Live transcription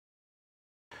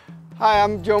Hi,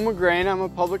 I'm Joe McGrane. I'm a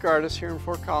public artist here in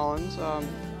Fort Collins.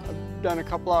 I've done a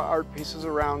couple of art pieces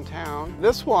around town.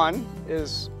 This one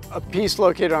is a piece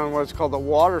located on what's called the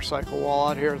water cycle wall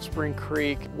out here at Spring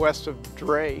Creek, west of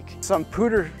Drake. Some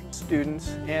Poudre students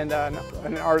and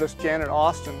an artist, Janet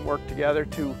Austin, worked together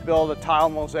to build a tile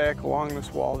mosaic along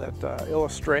this wall that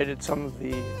illustrated some of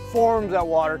the forms that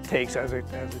water takes as it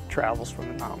travels from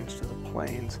the mountains to the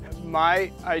plains.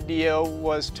 My idea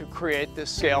was to create this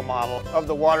scale model of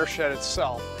the watershed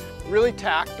itself. Really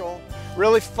tactile,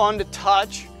 really fun to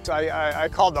touch. I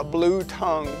called the blue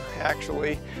tongue,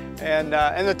 actually, and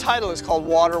the title is called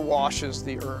Water Washes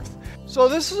the Earth. So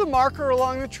this is a marker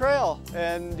along the trail,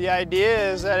 and the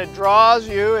idea is that it draws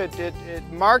you, it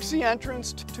marks the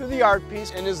entrance to the art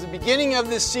piece, and is the beginning of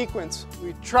this sequence.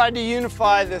 We tried to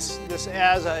unify this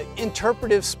as an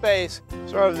interpretive space,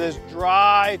 sort of this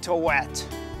dry to wet.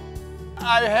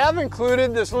 I have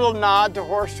included this little nod to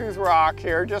Horsetooth Rock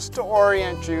here, just to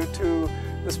orient you to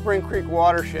the Spring Creek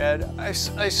watershed. I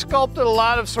sculpted a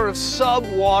lot of sort of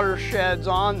sub-watersheds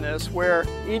on this, where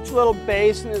each little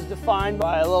basin is defined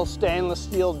by a little stainless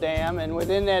steel dam, and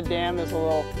within that dam is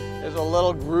a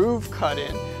little groove cut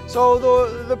in. So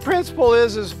the principle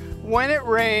is when it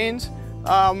rains,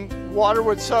 water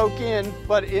would soak in,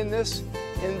 but in this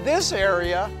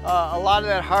area, a lot of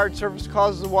that hard surface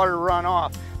causes the water to run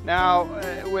off. Now,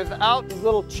 without these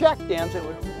little check dams, it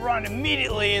would run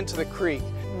immediately into the creek.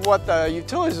 What the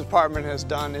utilities department has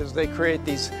done is they create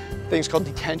these things called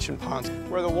detention ponds,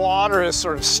 where the water is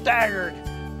sort of staggered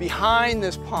behind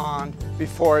this pond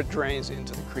before it drains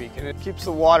into the creek, and it keeps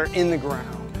the water in the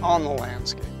ground, on the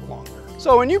landscape longer.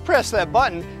 So when you press that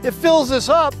button, it fills this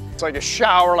up. It's like a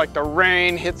shower, like the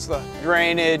rain hits the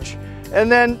drainage,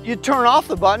 and then you turn off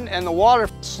the button and the water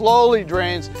slowly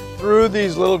drains through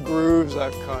these little grooves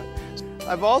I've cut.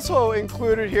 I've also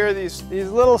included here these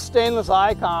little stainless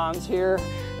icons here,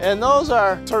 and those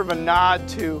are sort of a nod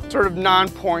to sort of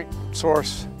non-point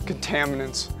source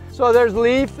contaminants. So there's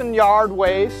leaf and yard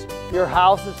waste, your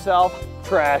house itself,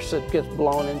 trash that gets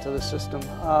blown into the system,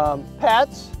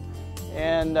 pets,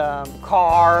 and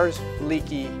cars,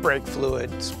 leaky brake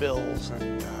fluid spills,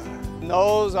 and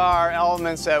those are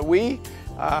elements that we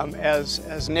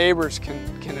as neighbors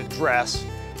can address.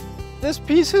 This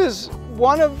piece is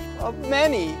one of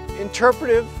many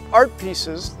interpretive art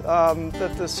pieces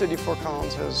that the City of Fort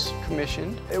Collins has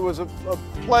commissioned. It was a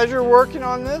pleasure working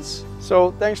on this,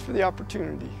 so thanks for the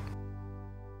opportunity.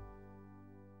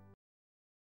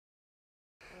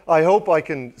 I hope I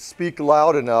can speak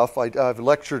loud enough. I've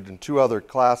lectured in 2 other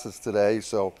classes today,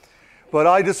 but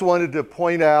I just wanted to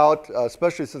point out,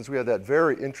 especially since we had that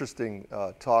very interesting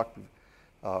talk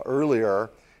earlier,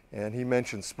 and he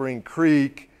mentioned Spring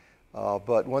Creek.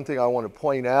 But one thing I want to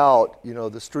point out,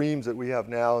 the streams that we have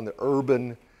now in the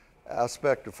urban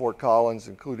aspect of Fort Collins,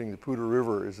 including the Poudre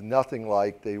River, is nothing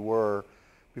like they were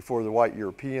before the white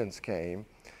Europeans came.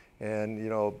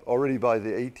 And already by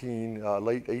the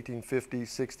late 1850s,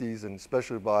 60s, and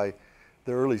especially by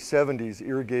the early 70s,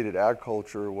 irrigated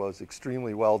agriculture was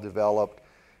extremely well developed,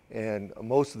 and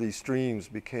most of these streams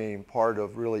became part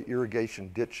of really irrigation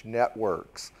ditch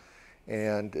networks.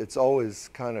 And it's always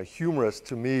kind of humorous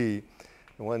to me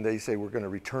when they say we're going to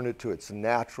return it to its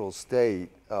natural state,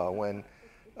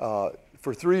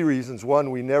 for 3 reasons.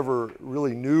 One, we never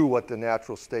really knew what the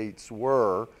natural states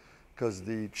were, because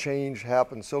the change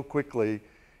happened so quickly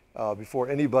before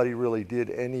anybody really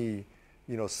did any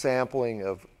sampling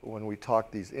of when we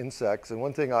talk these insects. And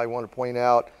one thing I want to point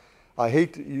out, I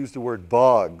hate to use the word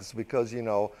bugs, because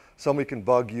somebody can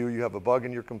bug you, you have a bug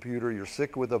in your computer, you're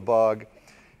sick with a bug.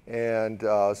 And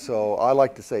so I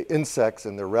like to say insects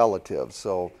and their relatives,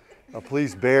 so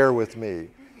please bear with me.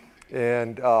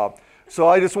 And so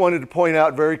I just wanted to point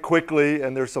out very quickly,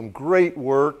 and there's some great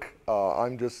work.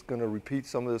 I'm just going to repeat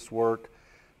some of this work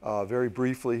very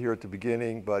briefly here at the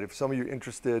beginning, but if some of you are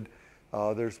interested,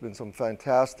 there's been some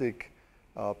fantastic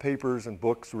papers and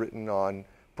books written on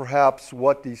perhaps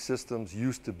what these systems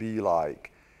used to be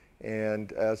like.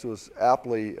 And as was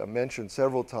aptly mentioned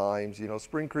several times,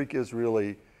 Spring Creek is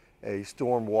really a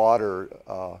storm water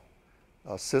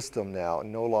system now,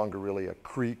 and no longer really a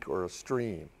creek or a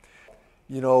stream.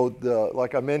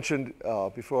 Like I mentioned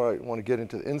before, I want to get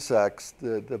into the insects,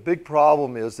 the big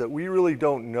problem is that we really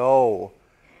don't know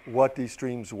what these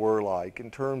streams were like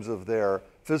in terms of their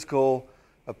physical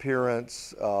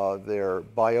appearance, their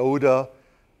biota,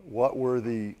 what were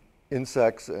the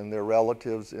insects and their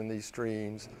relatives in these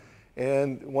streams.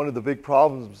 And one of the big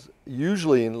problems,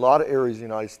 usually in a lot of areas of the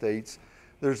United States,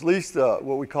 there's at least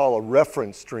what we call a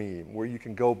reference stream, where you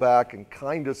can go back and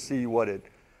kind of see what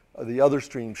the other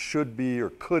stream should be or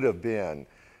could have been.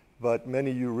 but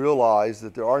many of you realize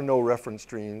that there are no reference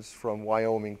streams from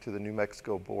Wyoming to the New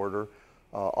Mexico border.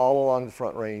 All along the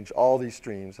Front Range, all these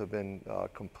streams have been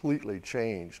completely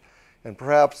changed. And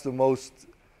perhaps the most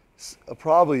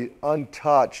probably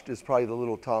untouched is probably the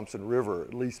Little Thompson River,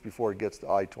 at least before it gets to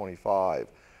I-25.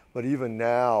 But even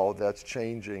now, that's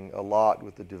changing a lot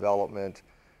with the development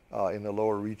in the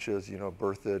lower reaches,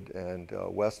 Berthoud and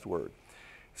westward.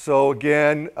 So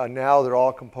again, now they're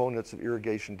all components of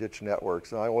irrigation ditch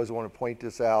networks. And I always want to point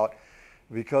this out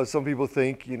because some people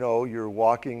think, you're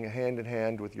walking hand in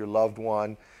hand with your loved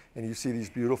one and you see these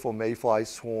beautiful mayfly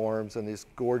swarms and this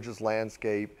gorgeous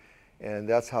landscape, and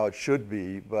that's how it should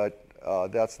be. But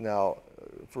that's now,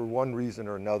 for one reason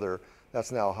or another,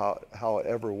 that's now how it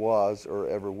ever was or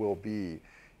ever will be.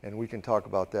 And we can talk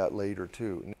about that later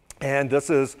too. And this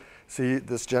is, see,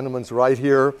 this gentleman's right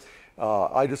here.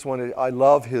 I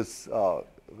love his,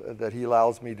 that he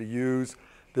allows me to use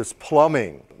this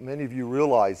plumbing. Many of you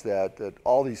realize that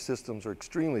all these systems are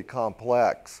extremely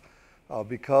complex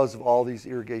because of all these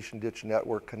irrigation ditch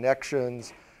network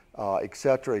connections, et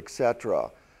cetera, et cetera.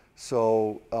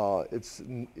 So it's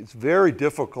very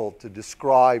difficult to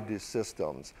describe these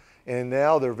systems. And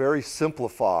now they're very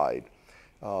simplified.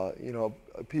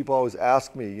 People always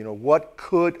ask me, what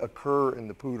could occur in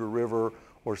the Poudre River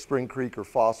or Spring Creek or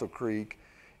Fossil Creek?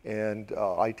 And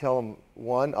I tell them,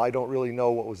 one, I don't really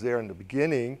know what was there in the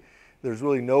beginning. There's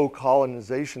really no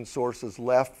colonization sources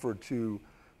left to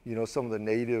some of the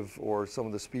native or some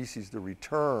of the species to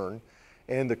return.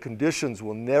 And the conditions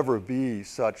will never be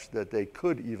such that they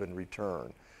could even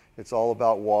return. It's all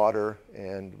about water,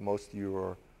 and most of you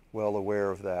are well aware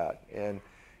of that. And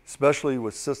especially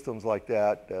with systems like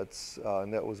that,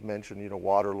 and that was mentioned,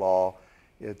 water law,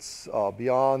 it's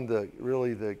beyond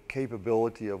really the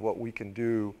capability of what we can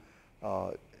do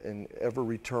and ever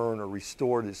return or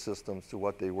restore these systems to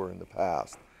what they were in the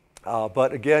past.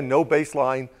 But again, no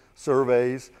baseline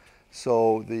surveys.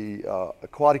 So the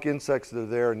aquatic insects that are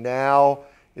there now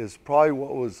is probably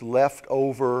what was left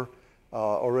over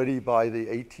already by the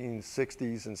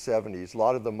 1860s and 70s. A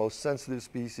lot of the most sensitive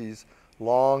species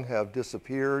long have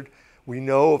disappeared. We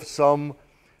know of some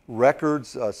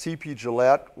records. C.P.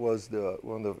 Gillette was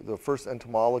one of the first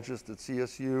entomologists at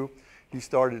CSU. He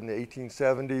started in the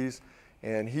 1870s,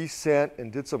 and he sent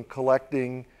and did some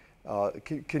collecting.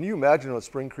 Can you imagine what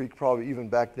Spring Creek probably even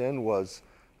back then was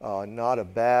not a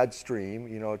bad stream?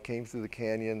 It came through the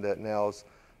canyon that now is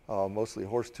mostly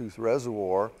Horsetooth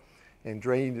Reservoir and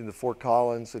drained into Fort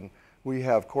Collins. And we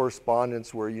have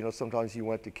correspondence where, sometimes he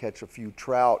went to catch a few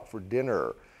trout for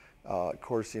dinner. Of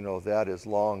course, that is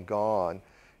long gone.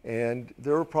 And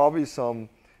there are probably some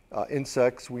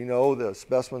insects. We know the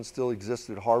specimens still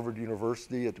exist at Harvard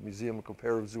University at the Museum of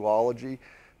Comparative Zoology.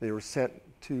 They were sent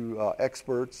to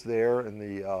experts there in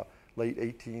the late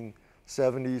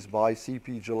 1870s by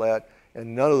C.P. Gillette,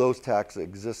 and none of those taxa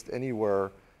exist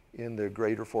anywhere in the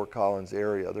greater Fort Collins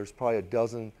area. There's probably a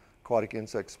dozen aquatic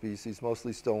insect species,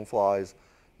 mostly stoneflies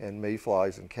and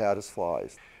mayflies and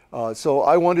caddisflies. So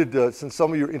I wanted to, since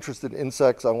some of you are interested in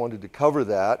insects, I wanted to cover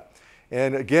that.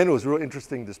 And again, it was real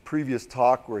interesting, this previous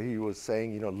talk where he was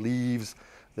saying, leaves,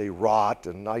 they rot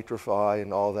and nitrify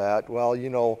and all that. Well,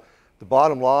 the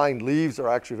bottom line, leaves are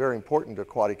actually very important to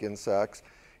aquatic insects.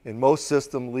 In most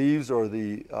systems, leaves are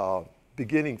the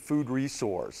beginning food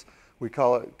resource. We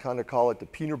kind of call it the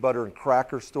peanut butter and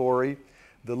cracker story.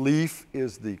 The leaf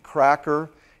is the cracker.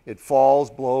 It falls,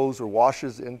 blows, or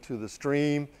washes into the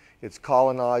stream. It's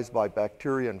colonized by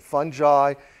bacteria and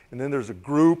fungi. And then there's a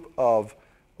group of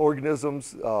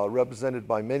organisms represented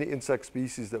by many insect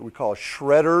species that we call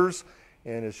shredders.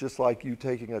 And it's just like you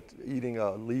eating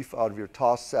a leaf out of your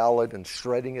tossed salad and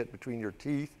shredding it between your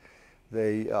teeth.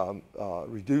 They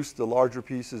reduce the larger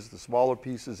pieces, the smaller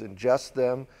pieces, ingest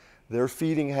them. Their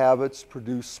feeding habits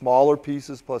produce smaller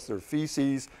pieces plus their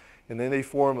feces, and then they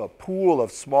form a pool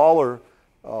of smaller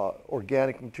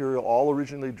organic material, all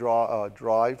originally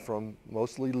derived from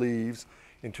mostly leaves,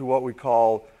 into what we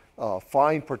call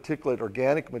fine particulate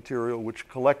organic material, which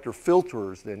collector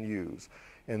filterers then use.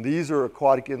 And these are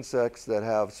aquatic insects that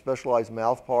have specialized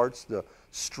mouth parts to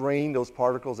strain those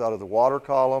particles out of the water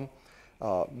column.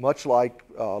 Much like,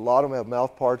 a lot of them have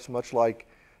mouth parts, much like,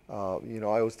 I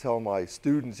always tell my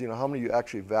students, how many of you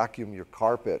actually vacuum your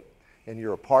carpet in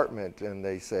your apartment? And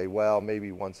they say, well,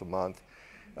 maybe once a month.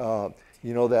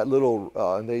 That little,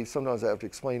 and sometimes I have to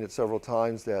explain it several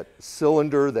times, that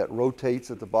cylinder that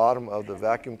rotates at the bottom of the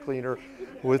vacuum cleaner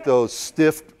with those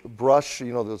stiff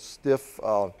those stiff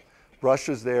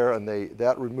brushes there, and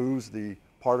that removes the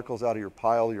particles out of your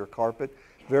pile, your carpet.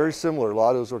 Very similar. A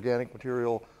lot of those organic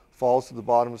material falls to the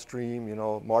bottom of the stream. You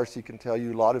know, Marcy can tell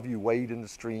you, a lot of you wade in the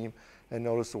stream and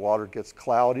notice the water gets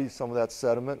cloudy. Some of that's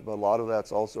sediment, but a lot of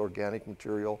that's also organic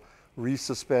material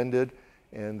resuspended,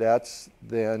 and that's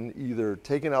then either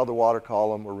taken out of the water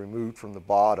column or removed from the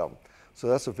bottom. So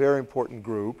that's a very important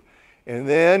group. And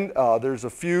then there's a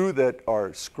few that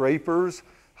are scrapers.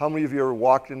 How many of you ever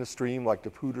walked in a stream, like the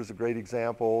Poudre's a great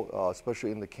example, especially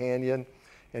in the canyon,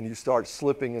 and you start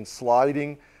slipping and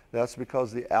sliding? That's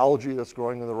because the algae that's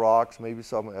growing in the rocks, maybe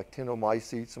some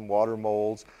actinomycetes, some water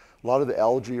molds. A lot of the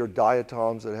algae are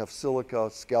diatoms that have silica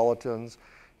skeletons,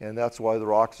 and that's why the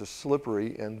rocks are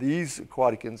slippery. And these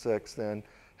aquatic insects then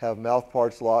have mouth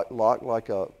parts like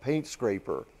a paint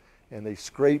scraper, and they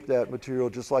scrape that material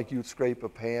just like you'd scrape a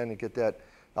pan and get that.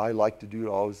 I like to do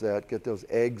always that, get those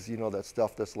eggs, you know, that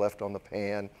stuff that's left on the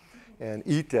pan, and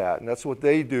eat that. And that's what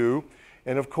they do.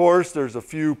 And of course, there's a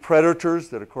few predators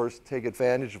that, of course, take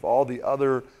advantage of all the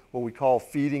other, what we call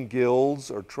feeding gills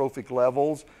or trophic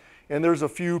levels. And there's a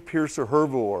few piercer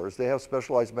herbivores. They have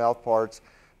specialized mouth parts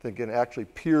that can actually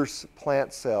pierce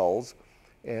plant cells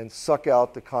and suck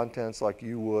out the contents like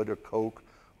you would a Coke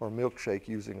or milkshake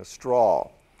using a straw.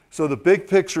 So the big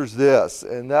picture is this,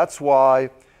 and that's why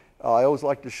I always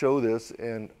like to show this.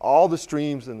 And all the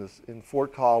streams in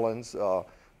Fort Collins, the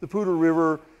Poudre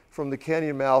River from the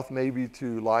canyon mouth maybe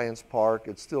to Lions Park,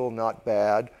 it's still not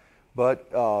bad, but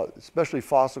especially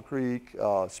Fossil Creek,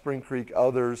 Spring Creek,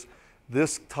 others,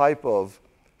 this type of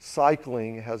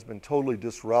cycling has been totally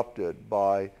disrupted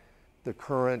by the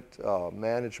current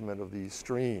management of these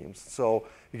streams. So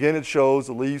again, it shows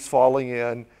the leaves falling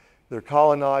in, they're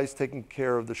colonized, taking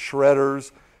care of the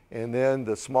shredders, and then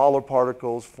the smaller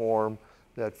particles form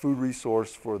that food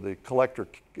resource for the collector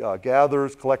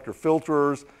gatherers, collector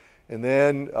filterers, and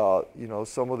then you know,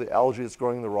 some of the algae that's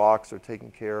growing in the rocks are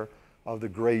taking care of the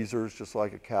grazers just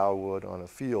like a cow would on a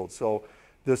field. So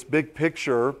this big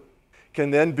picture can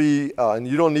then be, and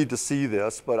you don't need to see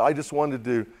this, but I just wanted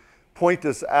to point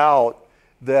this out,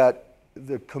 that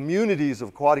the communities of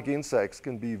aquatic insects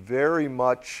can be very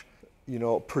much, you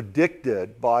know,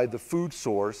 predicted by the food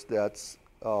source that's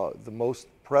the most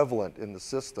prevalent in the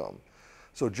system.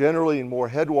 So generally in more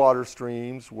headwater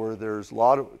streams where there's a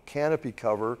lot of canopy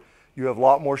cover, you have a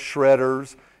lot more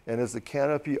shredders, and as the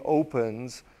canopy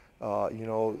opens, you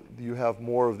know, you have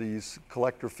more of these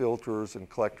collector filters and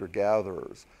collector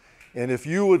gatherers. And if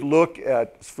you would look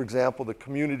at, for example, the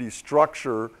community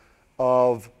structure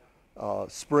of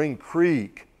Spring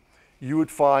Creek, you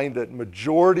would find that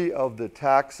majority of the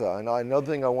taxa, and another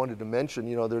thing I wanted to mention,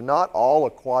 you know, they're not all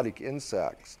aquatic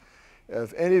insects.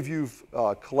 If any of you've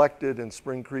collected in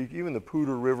Spring Creek, even the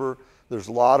Poudre River, there's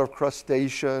a lot of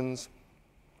crustaceans,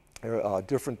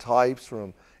 different types,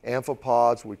 from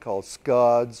amphipods, we call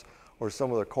scuds, or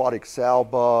some of the aquatic sow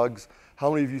bugs.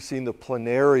 How many of you seen the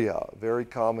planaria, very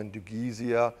common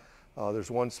Dugesia?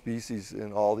 There's one species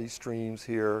in all these streams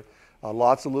here.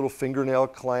 Lots of little fingernail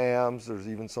clams, there's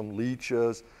even some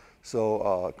leeches, so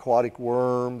aquatic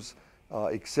worms,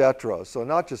 etc. So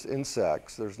not just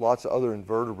insects, there's lots of other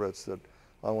invertebrates that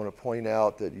I want to point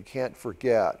out that you can't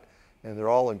forget, and they're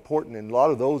all important, and a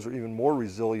lot of those are even more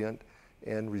resilient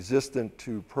and resistant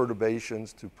to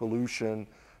perturbations, to pollution,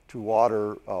 to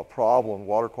water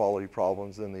quality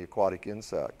problems than the aquatic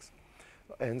insects.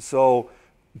 And so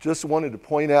just wanted to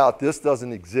point out this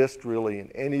doesn't exist really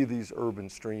in any of these urban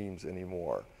streams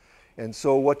anymore. And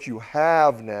so what you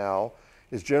have now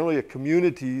is generally a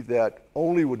community that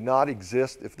only would not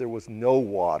exist if there was no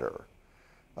water.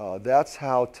 That's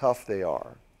how tough they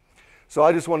are. So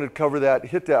I just wanted to cover that,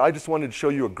 hit that. I just wanted to show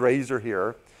you a grazer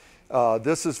here.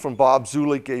 This is from Bob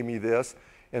Zulik, gave me this.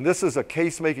 And this is a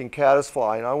case-making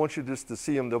caddisfly, and I want you just to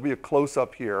see them. There'll be a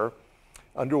close-up here,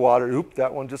 underwater. Oop,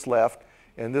 that one just left.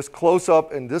 And this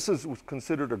close-up, and this is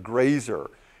considered a grazer.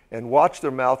 And watch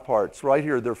their mouth parts right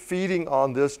here. They're feeding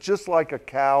on this just like a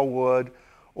cow would,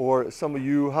 or some of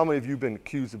you, how many of you have been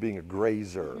accused of being a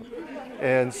grazer?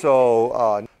 And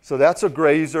so, so that's a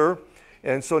grazer.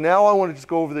 And so now I want to just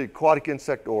go over the aquatic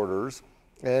insect orders.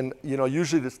 And you know,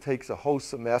 usually this takes a whole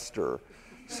semester.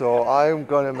 So I'm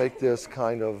going to make this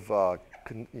kind of,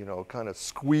 you know, kind of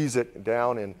squeeze it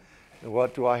down in,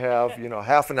 what do I have? You know,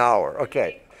 half an hour.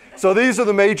 Okay. So these are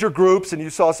the major groups, and you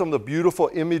saw some of the beautiful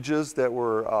images that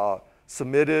were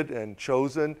submitted and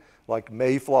chosen, like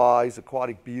mayflies,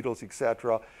 aquatic beetles,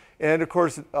 etc. And of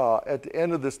course, at the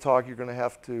end of this talk, you're going to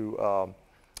have to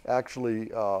actually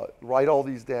write all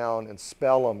these down and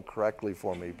spell them correctly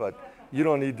for me, but you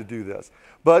don't need to do this.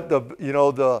 But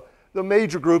the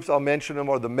major groups, I'll mention them,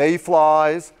 are the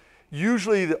mayflies,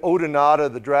 usually the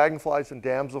odonata, the dragonflies and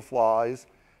damselflies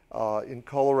in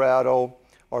Colorado,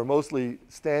 are mostly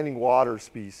standing water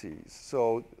species.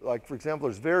 So like for example,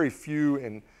 there's very few,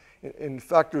 in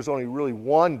fact there's only really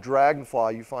one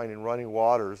dragonfly you find in running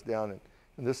waters down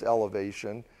in this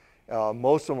elevation.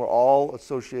 Most of them are all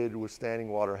associated with standing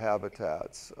water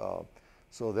habitats.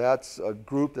 So that's a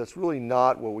group that's really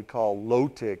not what we call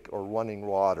low-tick or running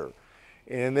water.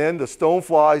 And then the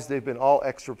stoneflies, they've been all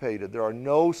extirpated. There are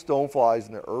no stoneflies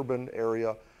in the urban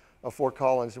area of Fort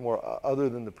Collins anymore other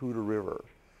than the Poudre River.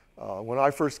 When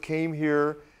I first came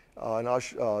here,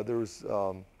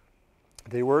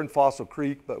 they were in Fossil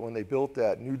Creek, but when they built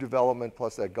that new development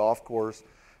plus that golf course,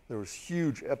 there was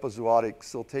huge epizootic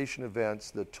siltation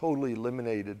events that totally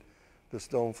eliminated the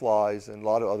stoneflies and a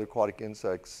lot of other aquatic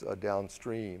insects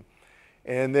downstream.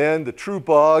 And then the true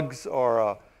bugs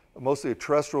are mostly a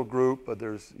terrestrial group, but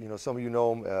there's, some of you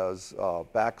know them as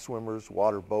back swimmers,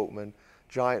 water boatmen,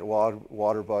 giant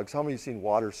water bugs. How many have seen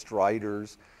water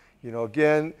striders?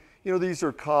 Again, these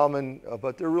are common,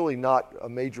 but they're really not a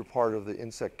major part of the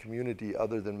insect community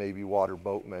other than maybe water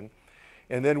boatmen.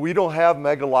 And then we don't have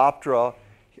Megaloptera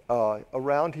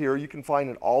around here. You can find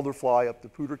an alderfly up the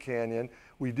Poudre Canyon.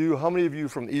 We do. How many of you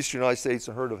from the eastern United States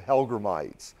have heard of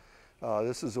Helgramites?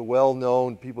 This is a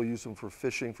well-known, people use them for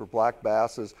fishing, for black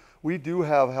basses. We do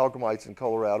have Helgramites in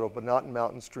Colorado, but not in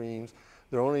mountain streams.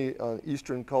 They're only on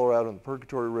eastern Colorado in the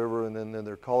Purgatory River, and then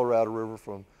they're Colorado River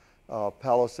from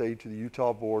Palisade to the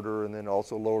Utah border, and then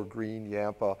also Lower Green,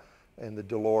 Yampa, and the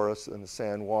Dolores and the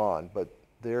San Juan. But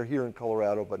they're here in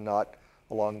Colorado, but not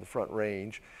along the Front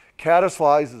Range.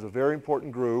 Caddisflies is a very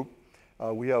important group.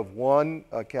 We have one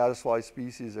caddisfly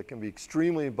species that can be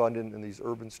extremely abundant in these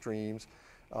urban streams.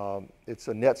 It's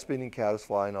a net spinning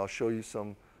caddisfly, and I'll show you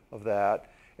some of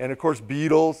that. And of course,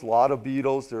 beetles, a lot of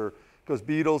beetles. Because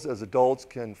beetles as adults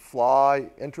can fly,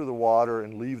 enter the water,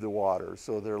 and leave the water.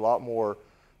 So they're a lot more,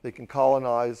 they can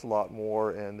colonize a lot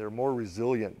more, and they're more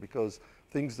resilient because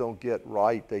things don't get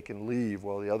right, they can leave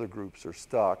while the other groups are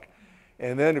stuck.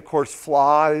 And then of course,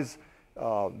 flies.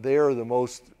 They're the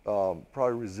most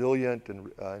probably resilient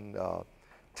and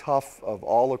tough of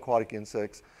all aquatic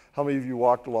insects. How many of you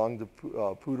walked along the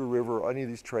Poudre River or any of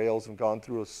these trails and gone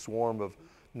through a swarm of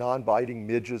non-biting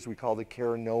midges we call the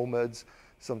Chironomids?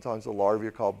 Sometimes the larvae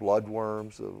are called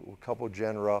bloodworms, a couple of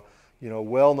genera.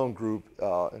 Well-known group,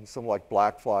 and some like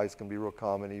black flies can be real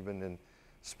common even in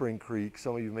Spring Creek.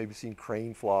 Some of you maybe seen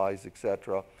crane flies,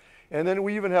 etc. And then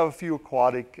we even have a few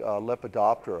aquatic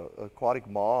Lepidoptera, aquatic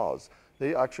moths.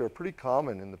 They actually are pretty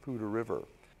common in the Poudre River.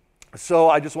 So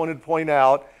I just wanted to point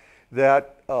out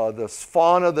that the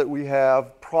fauna that we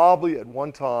have probably at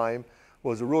one time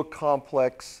was a real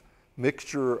complex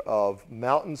mixture of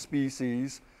mountain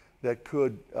species that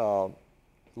could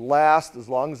last as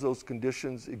long as those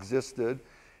conditions existed.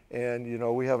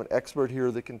 And we have an expert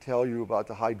here that can tell you about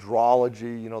the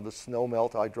hydrology, the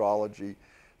snowmelt hydrology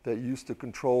that used to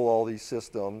control all these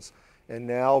systems. And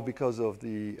now because of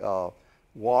the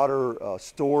water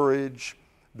storage,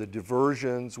 the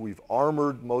diversions, we've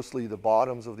armored mostly the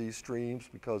bottoms of these streams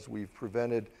because we've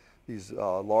prevented these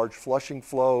large flushing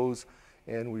flows,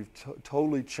 and we've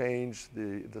totally changed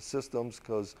the systems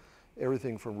because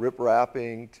everything from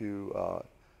rip-wrapping to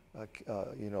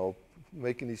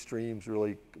making these streams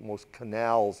really almost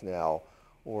canals now,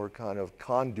 or kind of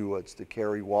conduits to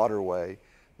carry waterway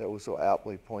that was so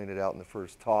aptly pointed out in the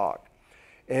first talk.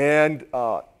 And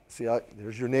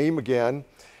there's your name again.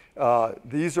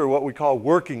 These are what we call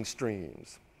working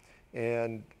streams.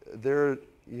 And they're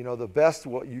the best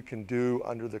what you can do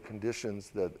under the conditions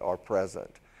that are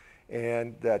present.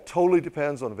 And that totally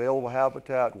depends on available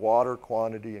habitat, water,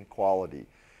 quantity, and quality.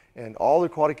 And all the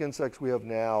aquatic insects we have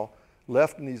now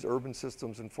left in these urban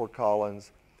systems in Fort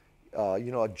Collins,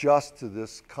 adjust to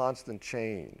this constant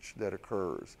change that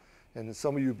occurs. And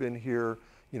some of you have been here,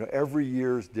 every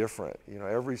year is different.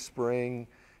 Every spring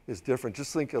is different.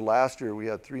 Just think of last year, we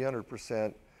had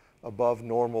 300% above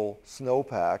normal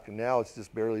snowpack, and now it's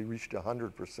just barely reached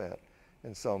 100%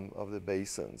 in some of the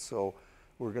basins. So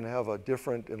we're going to have a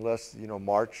different, unless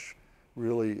March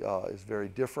really is very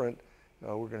different,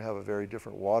 we're going to have a very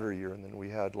different water year than we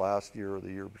had last year or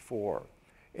the year before.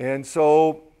 And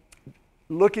so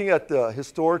looking at the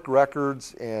historic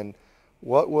records and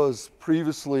what was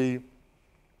previously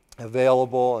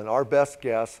available, and our best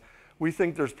guess, we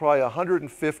think there's probably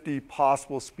 150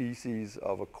 possible species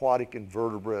of aquatic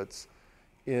invertebrates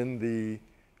in the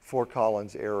Fort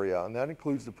Collins area, and that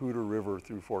includes the Poudre River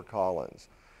through Fort Collins.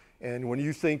 And when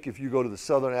you think if you go to the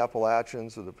Southern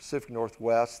Appalachians or the Pacific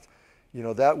Northwest,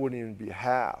 that wouldn't even be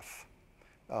half.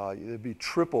 It'd be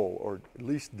triple or at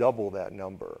least double that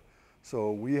number.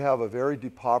 So we have a very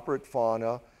depauperate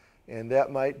fauna, and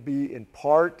that might be in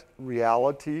part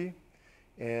reality,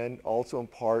 and also in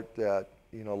part that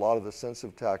a lot of the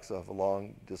sensitive taxa have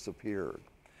long disappeared.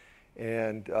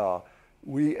 And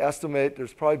we estimate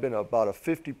there's probably been about a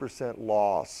 50%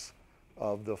 loss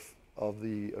of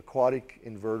the aquatic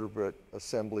invertebrate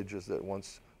assemblages that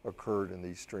once occurred in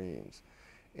these streams.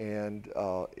 And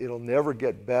it'll never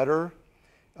get better.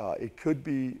 It could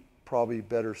be probably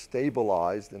better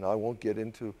stabilized, and I won't get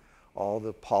into all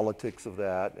the politics of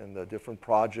that and the different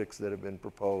projects that have been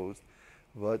proposed,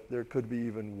 but there could be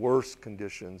even worse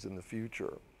conditions in the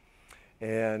future.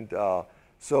 And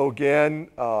so again,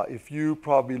 if you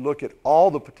probably look at all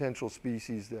the potential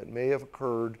species that may have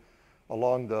occurred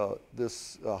along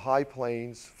this high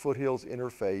plains, foothills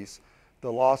interface,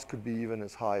 the loss could be even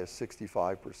as high as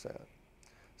 65%.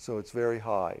 So it's very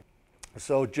high.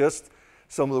 So just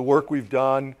some of the work we've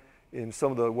done in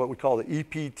some of the what we call the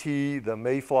EPT, the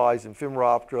mayflies,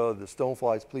 Ephemeroptera, the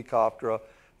stoneflies, Plecoptera,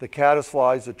 the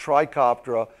caddisflies, the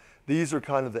Trichoptera. These are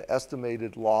kind of the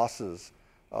estimated losses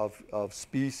of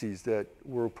species that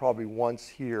were probably once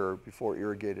here before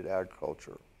irrigated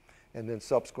agriculture. And then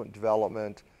subsequent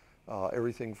development,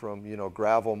 everything from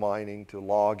gravel mining to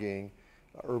logging,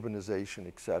 urbanization,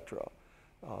 etc.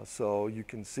 So you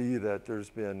can see that there's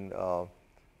been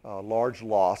large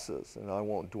losses, and I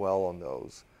won't dwell on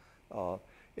those.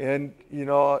 And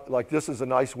like this is a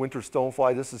nice winter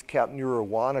stonefly. This is Capnura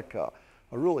wanica,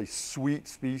 a really sweet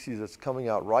species that's coming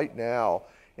out right now.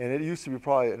 And it used to be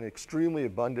probably an extremely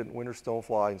abundant winter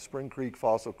stonefly in Spring Creek,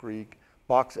 Fossil Creek,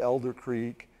 Box Elder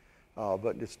Creek,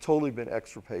 but it's totally been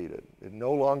extirpated. It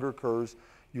no longer occurs.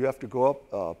 You have to go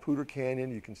up Poudre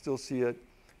Canyon. You can still see it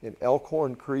in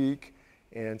Elkhorn Creek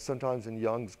and sometimes in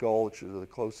Young's Gulch, which are the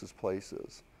closest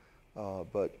places.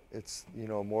 But it's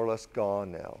more or less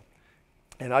gone now.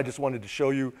 And I just wanted to show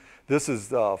you, this is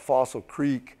Fossil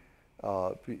Creek,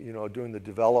 during the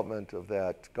development of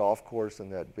that golf course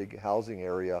and that big housing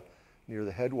area near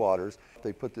the headwaters.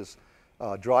 They put this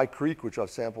dry creek, which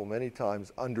I've sampled many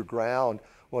times, underground.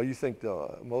 Well, you think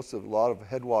a lot of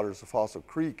headwaters of Fossil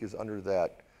Creek is under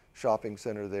that shopping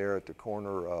center there at the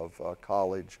corner of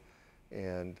College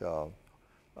and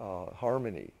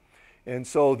Harmony. And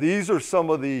so these are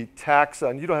some of the taxa,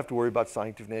 and you don't have to worry about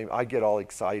scientific name. I get all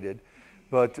excited.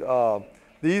 But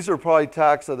these are probably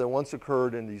taxa that once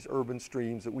occurred in these urban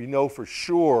streams that we know for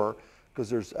sure, because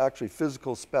there's actually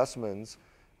physical specimens,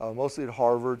 mostly at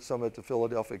Harvard, some at the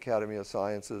Philadelphia Academy of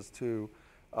Sciences too,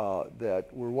 that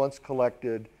were once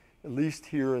collected, at least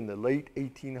here in the late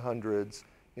 1800s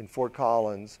in Fort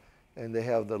Collins. And they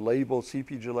have the label,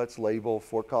 C.P. Gillette's label,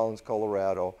 Fort Collins,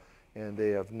 Colorado. And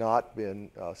they have not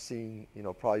been seen,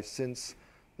 probably since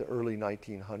the early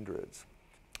 1900s.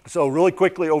 So really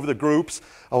quickly over the groups,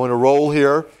 I want to roll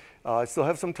here. I still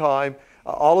have some time.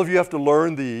 All of you have to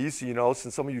learn these,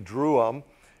 since some of you drew them.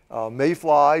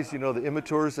 Mayflies, the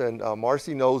immatures, and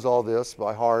Marcy knows all this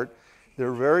by heart.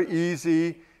 They're very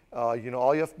easy. All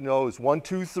you have to know is 1,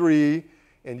 2, 3,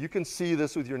 and you can see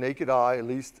this with your naked eye, at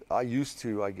least I used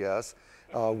to, I guess.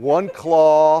 1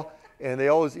 claw, and they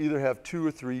always either have 2 or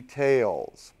 3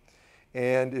 tails.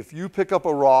 And if you pick up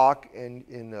a rock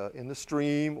in the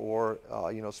stream, or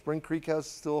Spring Creek has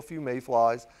still a few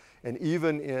mayflies, and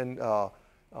even in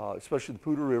especially the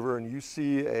Poudre River, and you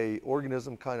see a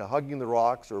organism kind of hugging the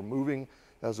rocks or moving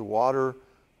as the water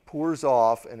pours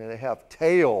off, and they have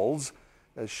tails,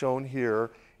 as shown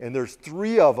here, and there's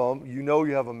 3 of them,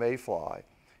 you have a mayfly.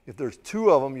 If there's 2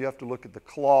 of them, you have to look at the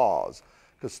claws,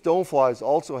 because stoneflies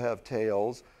also have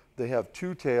tails. They have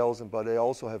 2 tails, but they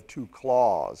also have 2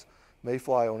 claws.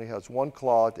 Mayfly only has 1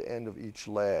 claw at the end of each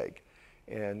leg.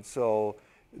 And so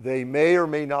they may or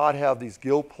may not have these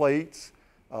gill plates.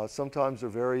 Sometimes they're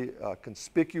very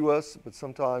conspicuous, but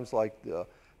sometimes, like the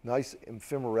nice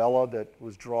ephemerella that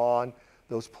was drawn,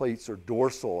 those plates are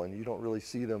dorsal, and you don't really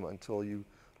see them until you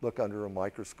look under a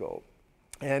microscope.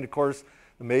 And of course,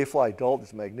 the mayfly adult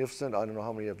is magnificent. I don't know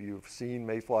how many of you have seen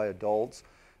mayfly adults.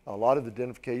 A lot of the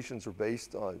identifications are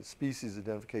based on, species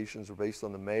identifications are based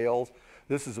on the males.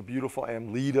 This is a beautiful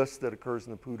Amletus that occurs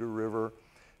in the Poudre River.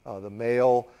 The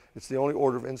male, it's the only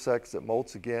order of insects that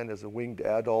molts again as a winged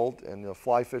adult, and the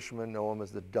fly fishermen know them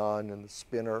as the dun and the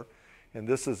spinner. And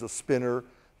this is a spinner.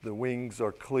 The wings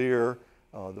are clear.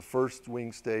 The first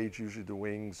wing stage, usually the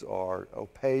wings are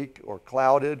opaque or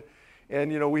clouded.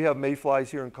 And we have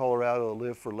mayflies here in Colorado that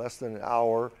live for less than an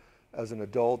hour as an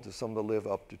adult, to some that live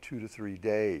up to 2 to 3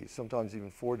 days, sometimes even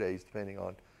 4 days, depending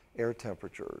on air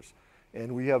temperatures.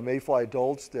 And we have mayfly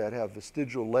adults that have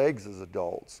vestigial legs as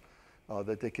adults,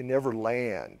 that they can never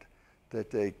land, that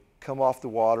they come off the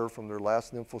water from their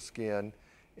last nymphal skin,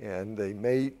 and they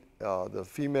mate. The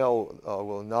female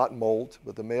will not molt,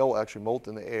 but the male will actually molt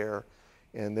in the air,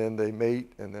 and then they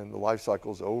mate, and then the life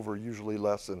cycle's over, usually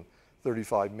less than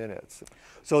 35 minutes.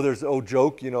 So there's the old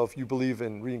joke, if you believe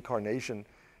in reincarnation,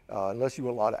 unless you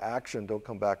want a lot of action, don't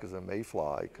come back as a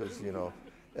mayfly, because,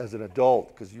 as an adult,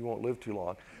 because you won't live too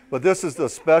long. But this is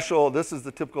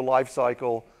the typical life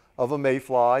cycle of a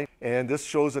mayfly, and this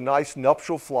shows a nice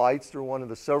nuptial flights. They're one of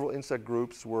the several insect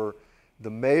groups where the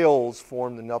males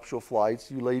form the nuptial flights.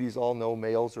 You ladies all know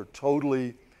males are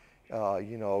totally,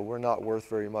 we're not worth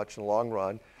very much in the long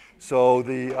run. So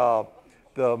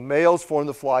the males form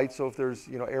the flight, so if there's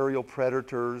aerial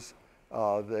predators,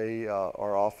 they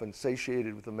are often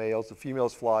satiated with the males. The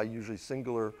females fly usually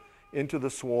singular into the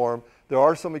swarm. There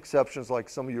are some exceptions, like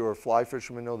some of you are fly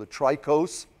fishermen know the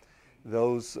trichos.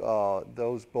 Those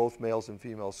both males and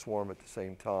females swarm at the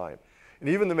same time. And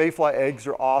even the mayfly eggs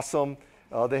are awesome.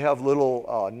 They have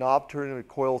little knob-turning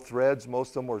coil threads, most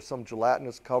of them, or some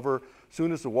gelatinous cover. As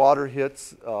soon as the water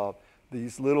hits,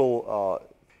 these little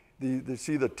you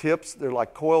see the tips, they're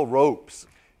like coil ropes.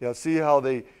 See how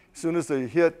as soon as they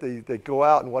hit, they go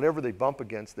out, and whatever they bump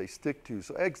against, they stick to.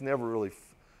 So eggs never really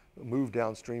move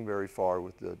downstream very far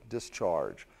with the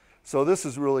discharge. So this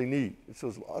is really neat. So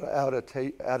there's a lot of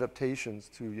adaptations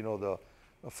to the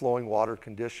flowing water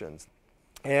conditions.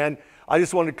 And I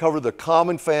just wanted to cover the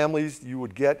common families you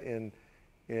would get in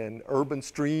urban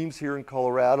streams here in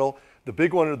Colorado. The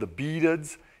big one are the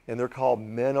beetids, and they're called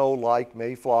minnow-like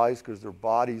mayflies because their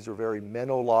bodies are very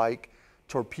minnow-like,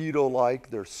 torpedo-like.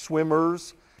 They're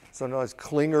swimmers, sometimes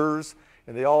clingers,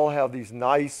 and they all have these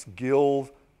nice gill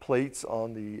plates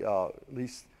on the, at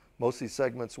least most of these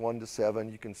segments 1 to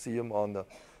 7. You can see them on the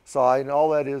side, and all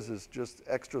that is just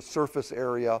extra surface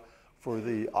area for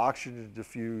the oxygen to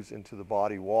diffuse into the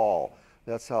body wall.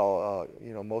 That's how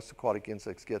most aquatic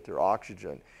insects get their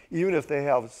oxygen. Even if they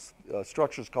have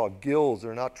structures called gills,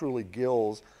 they're not truly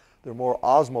gills. They're more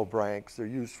osmobranchs. They're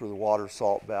used for the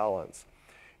water-salt balance.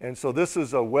 And so this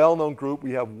is a well-known group.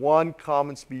 We have one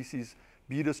common species,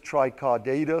 Betis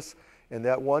tricaudatus, and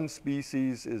that one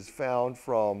species is found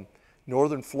from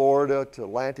northern Florida to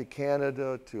Atlantic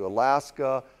Canada to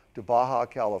Alaska to Baja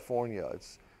California.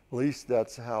 At least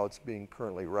that's how it's being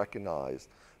currently recognized.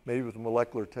 Maybe with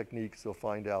molecular techniques they'll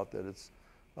find out that it's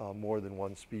more than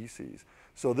one species.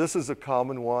 So this is a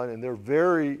common one, and they're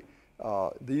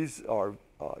these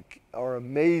are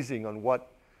amazing on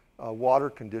what water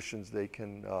conditions they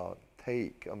can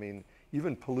take. I mean,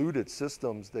 even polluted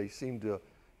systems, they seem to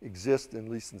exist at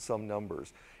least in some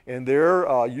numbers. And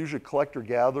they're usually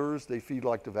collector-gatherers. They feed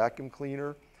like the vacuum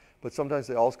cleaner, but sometimes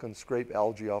they also can scrape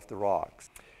algae off the rocks.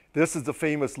 This is the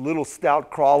famous little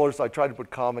stout crawlers. I tried to put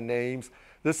common names.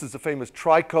 This is the famous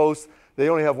trichos. They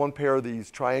only have one pair of these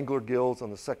triangular gills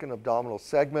on the second abdominal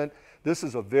segment. This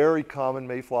is a very common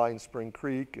mayfly in Spring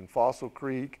Creek and Fossil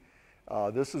Creek.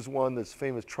 This is one that's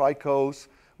famous trichos.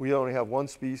 We only have one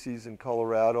species in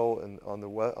Colorado and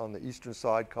on the eastern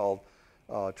side called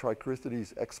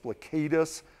Trichrithides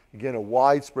explicatus. Again, a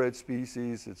widespread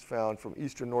species. It's found from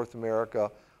eastern North America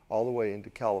all the way into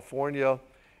California.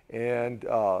 And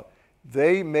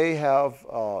they may have,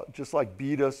 just like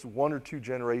Betis, 1 or 2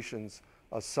 generations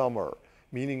a summer,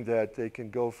 meaning that they can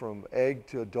go from egg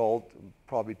to adult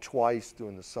probably twice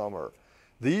during the summer.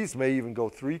 These may even go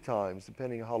 3 times,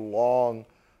 depending on how long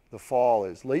the fall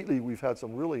is. Lately, we've had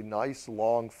some really nice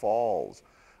long falls.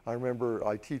 I remember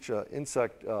I teach an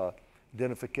insect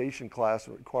identification class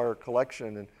that require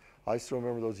collection, and I still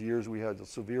remember those years we had a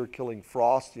severe killing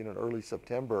frost in early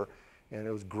September, and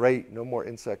it was great. No more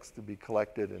insects to be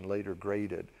collected and later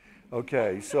graded.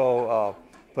 Okay, so,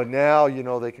 but now,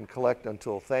 they can collect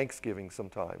until Thanksgiving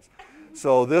sometimes.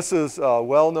 So this is a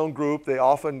well-known group. They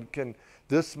often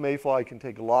this mayfly can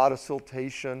take a lot of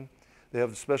siltation. They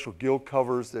have special gill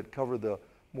covers that cover the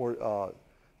more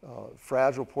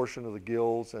fragile portion of the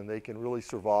gills, and they can really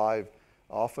survive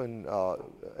often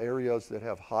areas that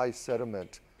have high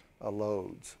sediment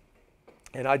loads.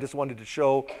 And I just wanted to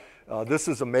show, this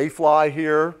is a mayfly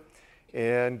here,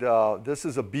 and this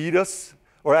is a Betis,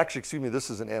 or actually, excuse me, this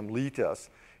is an Amletus.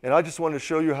 And I just wanted to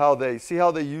show you how they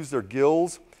use their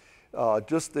gills.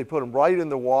 They put them right in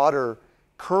the water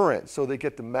current so they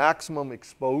get the maximum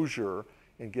exposure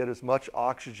and get as much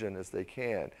oxygen as they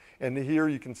can. And here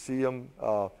you can see them.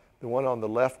 The one on the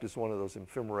left is one of those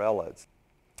ephemerellids.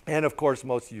 And of course,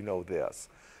 most of you know this.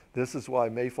 This is why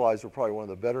mayflies are probably one of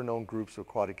the better known groups of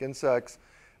aquatic insects.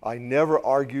 I never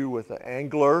argue with an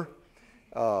angler,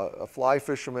 a fly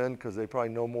fisherman, because they probably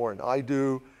know more than I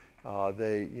do.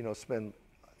 They spend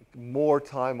more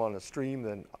time on a stream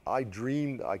than I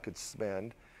dreamed I could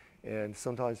spend, and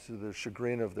sometimes to the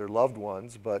chagrin of their loved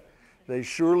ones, but they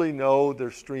surely know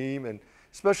their stream, and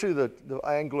especially the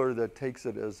angler that takes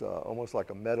it as almost like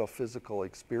a metaphysical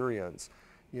experience,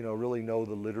 really know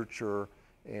the literature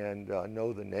and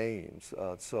know the names.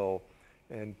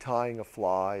 And tying a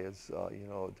fly is,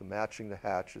 to matching the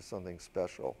hatch is something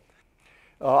special.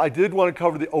 I did want to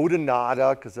cover the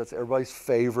Odonata because that's everybody's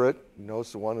favorite.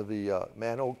 It's one of the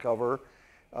manhole cover.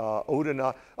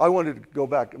 Odonata. I wanted to go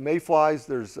back. Mayflies,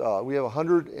 we have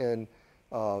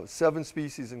 107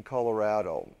 species in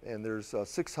Colorado, and there's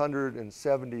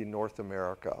 670 in North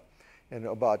America, and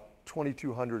about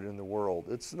 2,200 in the world.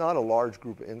 It's not a large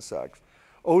group of insects.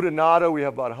 Odonata, we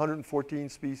have about 114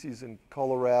 species in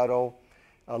Colorado.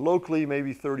 Locally,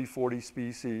 maybe 30, 40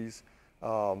 species.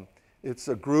 It's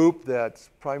a group that's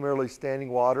primarily standing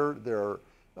water. There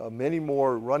are many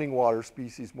more running water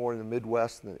species, more in the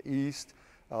Midwest than the East.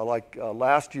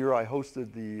 Last year, I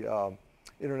hosted the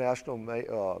International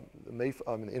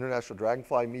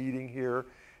Dragonfly meeting here.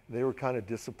 They were kind of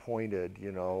disappointed,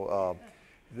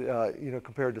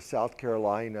 compared to South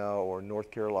Carolina or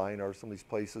North Carolina or some of these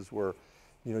places where,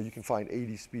 you can find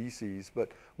 80 species.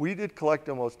 But we did collect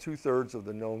almost 2/3 of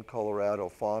the known Colorado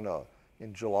fauna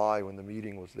in July when the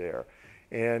meeting was there.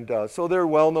 And so they're a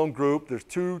well-known group. There's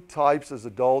two types as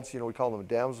adults. We call them a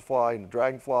damselfly and a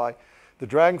dragonfly. The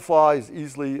dragonfly is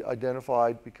easily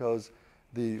identified because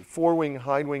the forewing and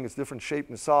hindwing is different shape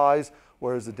and size,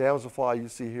 whereas the damselfly you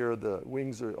see here, the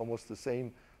wings are almost the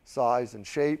same size and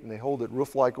shape, and they hold it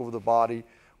roof-like over the body,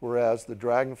 whereas the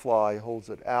dragonfly holds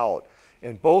it out.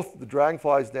 And both the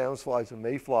dragonflies, damselflies, and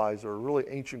mayflies are a really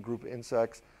ancient group of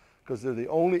insects because they're the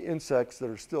only insects that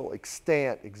are still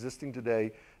extant, existing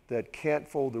today, that can't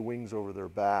fold their wings over their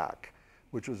back,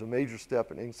 which was a major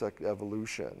step in insect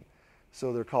evolution.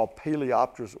 So they're called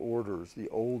Paleopterous orders, the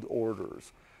old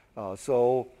orders.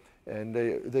 And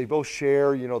they both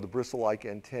share, the bristle-like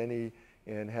antennae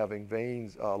and having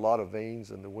veins, a lot of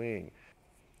veins in the wing.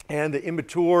 And the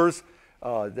immatures,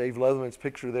 Dave Leatherman's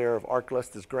picture there of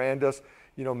Archlestis grandis.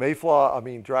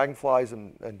 Dragonflies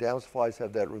and damselflies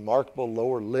have that remarkable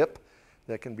lower lip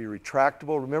that can be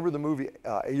retractable. Remember the movie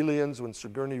Aliens when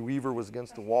Sigourney Weaver was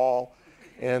against the wall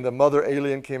and the mother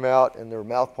alien came out and their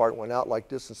mouth part went out like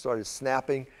this and started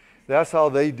snapping? That's how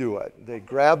they do it. They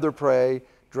grab their prey,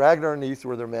 drag it underneath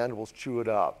where their mandibles chew it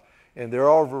up. And they're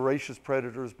all voracious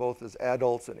predators, both as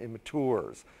adults and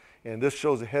immatures. And this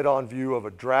shows a head-on view of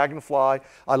a dragonfly.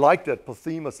 I like that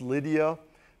Pothemus lydia,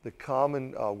 the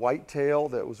common whitetail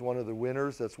that was one of the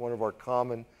winners. That's one of our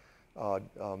common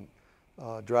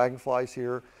dragonflies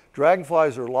here.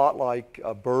 Dragonflies are a lot like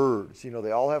birds.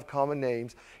 They all have common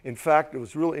names. In fact, it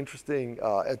was real interesting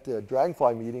at the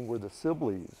dragonfly meeting were the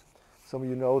Sibleys. Some of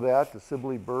you know that, the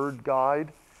Sibley Bird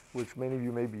Guide, which many of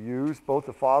you maybe use. Both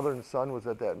the father and son was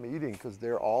at that meeting because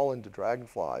they're all into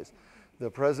dragonflies. The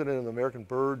president of the American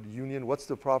Bird Union, what's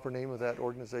the proper name of that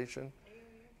organization?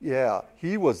 Yeah,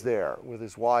 he was there with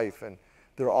his wife, and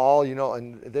they're all,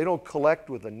 and they don't collect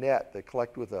with a net. They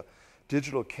collect with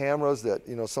digital cameras that,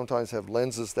 sometimes have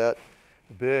lenses that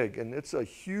big, and it's a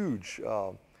huge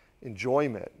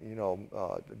enjoyment,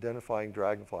 identifying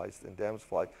dragonflies and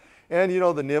damselflies. And,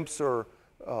 the nymphs are,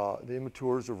 the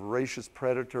immatures are voracious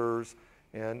predators,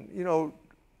 and,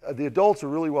 the adults are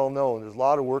really well known. There's a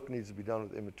lot of work needs to be done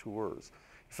with immatures.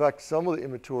 In fact, some of the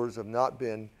immatures have not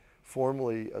been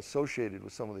formally associated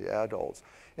with some of the adults.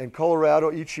 In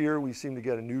Colorado, each year we seem to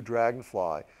get a new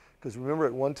dragonfly. Because remember,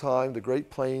 at one time, the Great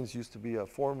Plains used to be a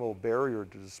formidable barrier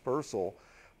to dispersal.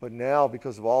 But now,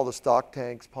 because of all the stock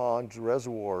tanks, ponds,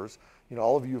 reservoirs,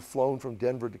 all of you have flown from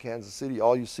Denver to Kansas City,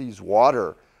 all you see is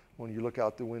water when you look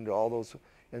out the window, all those.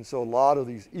 And so a lot of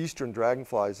these eastern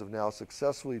dragonflies have now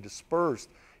successfully dispersed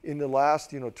in the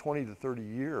last, 20 to 30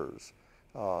 years.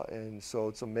 And so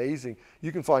it's amazing.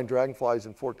 You can find dragonflies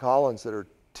in Fort Collins that are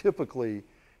typically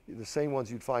the same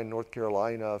ones you'd find in North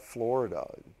Carolina, Florida,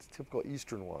 it's typical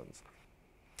eastern ones.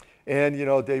 And,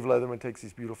 Dave Leatherman takes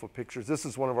these beautiful pictures. This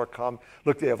is one of our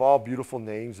look, they have all beautiful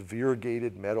names,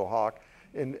 variegated meadowhawk.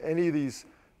 In any of these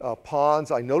ponds,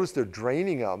 I noticed they're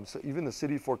draining them. So even the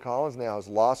city of Fort Collins now has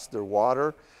lost their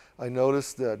water. I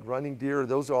noticed that running deer,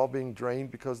 those are all being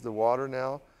drained because of the water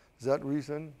now. Is that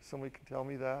reason? Somebody can tell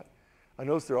me that? I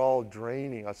noticed they're all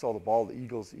draining. I saw the bald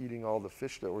eagles eating all the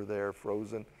fish that were there,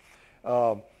 frozen.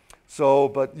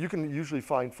 But you can usually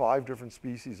find 5 different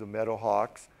species of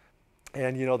meadowhawks.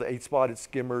 And, the 8-spotted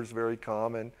skimmer is very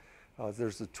common.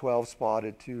 There's the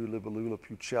 12-spotted too, Libellula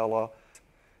pucella.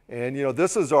 And,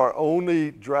 this is our only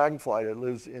dragonfly that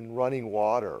lives in running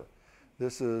water.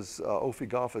 This is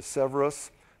Ophigophus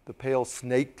severus, the pale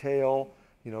snake tail,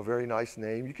 very nice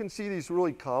name. You can see these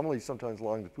really commonly sometimes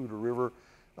along the Poudre River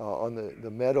on the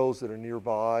meadows that are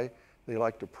nearby. They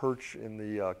like to perch in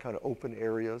the kind of open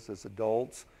areas as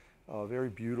adults. Very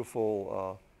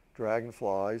beautiful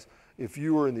dragonflies. If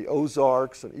you were in the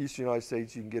Ozarks and eastern United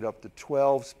States, you can get up to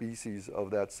 12 species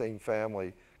of that same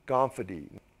family,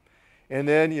 Gomphidae. And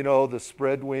then, you know, the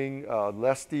spreadwing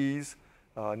lestes,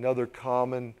 another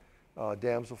common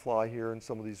damselfly here in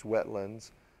some of these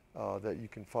wetlands that you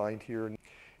can find here.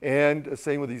 And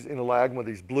same with these Inalagma,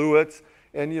 these bluets.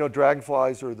 And, you know,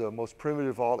 dragonflies are the most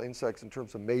primitive of all insects in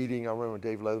terms of mating. I remember when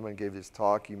Dave Leatherman gave this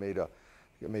talk, he made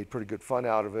pretty good fun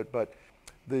out of it. But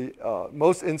the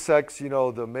most insects, you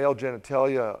know, the male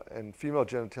genitalia and female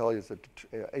genitalia is the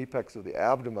apex of the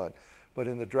abdomen. But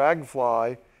in the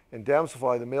dragonfly and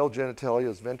damselfly, the male genitalia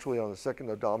is ventrally on the second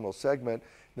abdominal segment.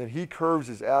 And then he curves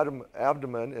his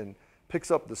abdomen and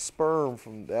picks up the sperm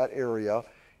from that area.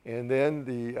 And then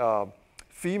the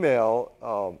female,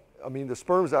 the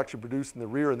sperm is actually produced in the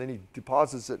rear, and then he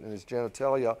deposits it in his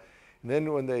genitalia. And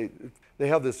then when they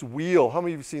have this wheel, how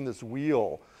many of you have seen this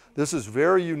wheel? This is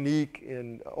very unique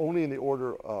only in the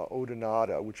order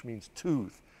Odonata, which means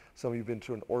tooth. Some of you have been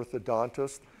to an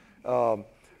orthodontist.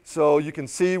 So you can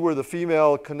see where the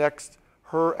female connects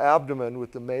her abdomen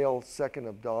with the male second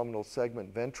abdominal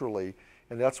segment ventrally,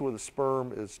 and that's where the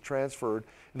sperm is transferred.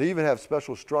 And they even have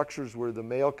special structures where the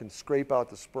male can scrape out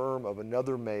the sperm of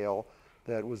another male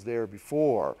that was there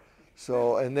before.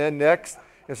 So, and then next,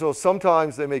 and so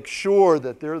sometimes they make sure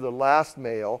that they're the last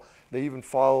male. They even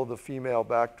follow the female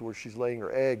back to where she's laying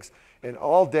her eggs. And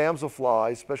all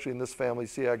damselflies, especially in this family,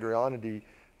 C. agrionidae,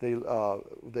 they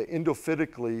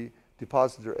endophytically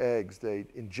deposit their eggs. They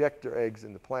inject their eggs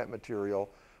in the plant material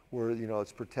where, you know,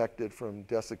 it's protected from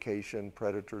desiccation,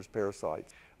 predators,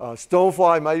 parasites.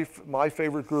 Stonefly, my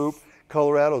favorite group.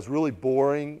 Colorado is really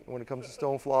boring when it comes to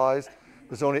stoneflies.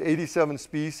 There's only 87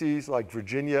 species, like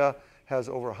Virginia has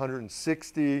over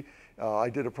 160. I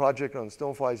did a project on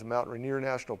stoneflies in Mount Rainier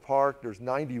National Park. There's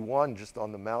 91 just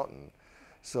on the mountain.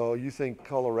 So you think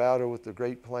Colorado with the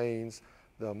Great Plains,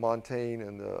 the montane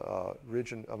and the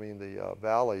the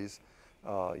valleys,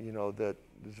 you know, that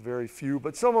there's very few,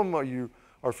 but some of them you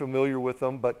are familiar with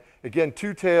them. But again,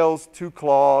 2 tails, 2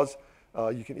 claws.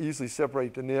 You can easily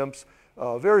separate the nymphs.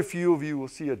 Very few of you will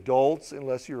see adults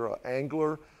unless you're an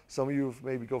angler. Some of you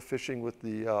maybe go fishing with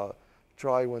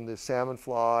try when the salmon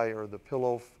fly or the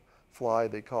pillow fly,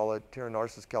 they call it,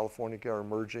 Pteronarcis californica, are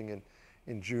emerging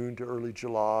in June to early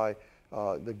July.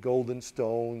 The golden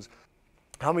stones.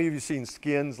 How many of you have seen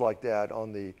skins like that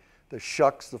on the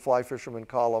shucks, the fly fishermen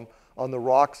call them, on the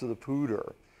rocks of the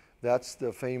Poudre? That's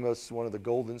the famous, one of the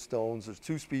golden stones. There's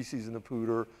 2 species in the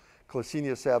Poudre,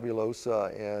 Clocinia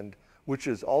sabulosa, and which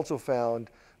is also found,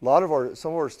 some of our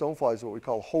stoneflies are what we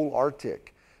call whole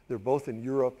Arctic. They're both in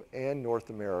Europe and North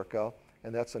America,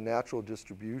 and that's a natural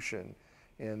distribution,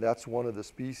 and that's one of the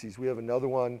species. We have another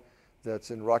one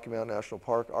that's in Rocky Mountain National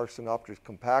Park, Arsenopteris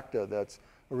compacta, that's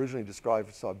originally described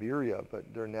in Siberia, but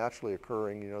they're naturally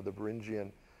occurring, you know, the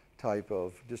Beringian type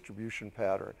of distribution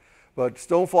pattern. But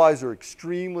stoneflies are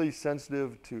extremely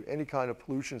sensitive to any kind of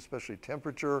pollution, especially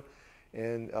temperature,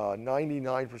 and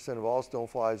 99% of all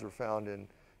stoneflies are found in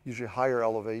usually higher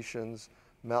elevations,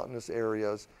 mountainous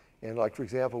areas. And like, for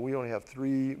example, we only have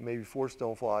 3, maybe 4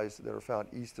 stoneflies that are found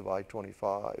east of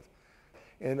I-25.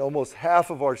 And almost half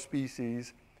of our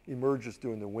species emerges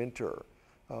during the winter.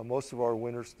 Most of our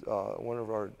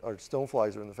our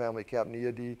stoneflies are in the family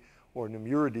Capneidae or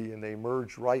Nemuridae, and they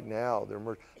emerge right now. How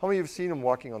many of you have seen them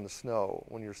walking on the snow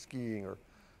when you're skiing?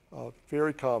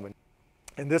 Very common.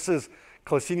 And this is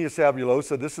Clocinia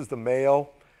sabulosa. This is the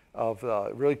male of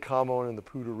really common one in the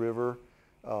Poudre River,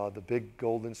 the big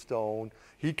golden stone.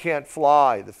 He can't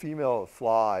fly. The female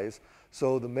flies.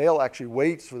 So the male actually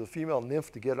waits for the female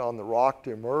nymph to get on the rock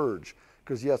to emerge,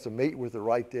 because he has to mate with her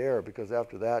right there, because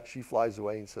after that she flies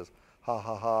away and says, ha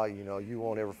ha ha, you know, you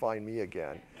won't ever find me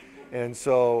again. And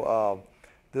so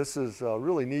this is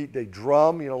really neat. They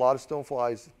drum, you know, a lot of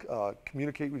stoneflies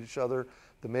communicate with each other.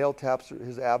 The male taps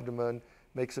his abdomen,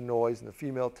 makes a noise, and the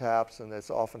female taps, and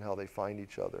that's often how they find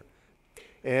each other.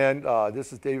 And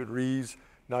this is David Reeves'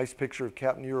 nice picture of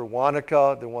Capnura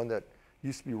wanica, the one that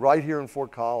used to be right here in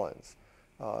Fort Collins.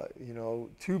 You know,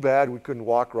 too bad we couldn't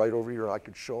walk right over here and I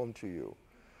could show them to you.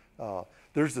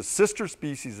 There's a sister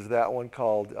species of that one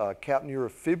called Capnura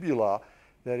fibula,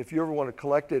 that if you ever want to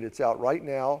collect it, it's out right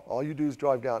now. All you do is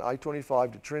drive down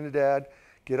I-25 to Trinidad,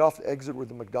 get off the exit where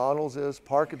the McDonald's is,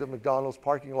 park at the McDonald's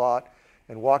parking lot,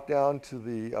 and walk down to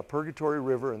the Purgatory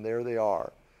River, and there they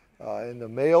are. And the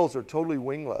males are totally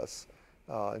wingless,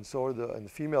 and so are the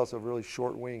females have really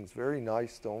short wings. Very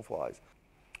nice stoneflies.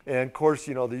 And of course,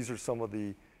 you know, these are some of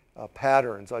the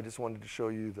patterns. I just wanted to show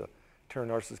you the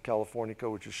Pteronarcis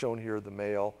californica, which is shown here, the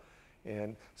male.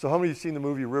 And so how many of you have seen the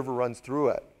movie River Runs Through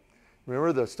It?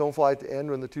 Remember the stonefly at the end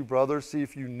when the two brothers? See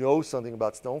if you know something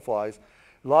about stoneflies.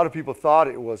 A lot of people thought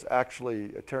it was actually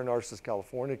Pteronarcissus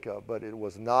californica, but it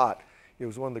was not. It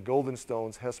was one of the golden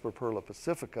stones, Hesperperla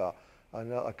pacifica,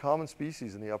 a common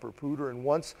species in the upper Poudre, and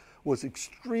once was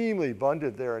extremely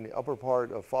abundant there in the upper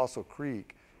part of Fossil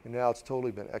Creek, and now it's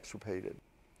totally been extirpated.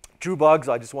 True bugs,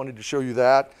 I just wanted to show you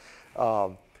that.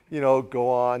 Go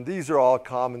on. These are all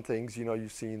common things.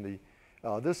 You've seen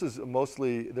this is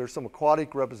mostly, there's some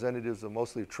aquatic representatives of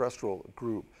mostly a terrestrial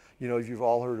group. You've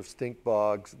all heard of stink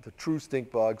bugs, the true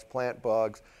stink bugs, plant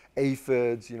bugs,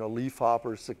 aphids, leaf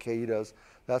hoppers, cicadas.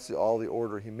 That's all the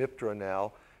order Hemiptera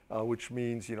now, which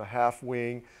means, half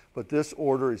wing. But this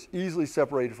order is easily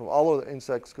separated from all other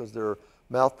insects because their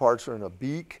mouth parts are in a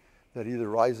beak that either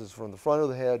rises from the front of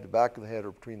the head, the back of the head,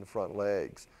 or between the front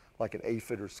legs, like an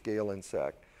aphid or scale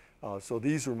insect. So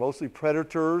these are mostly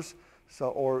predators,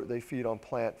 or they feed on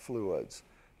plant fluids.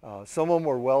 Some of them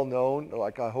are well known,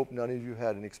 like I hope none of you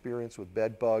had an experience with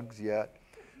bed bugs yet,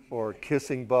 or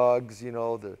kissing bugs,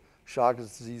 the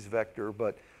Chagas disease vector,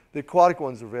 but the aquatic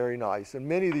ones are very nice, and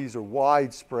many of these are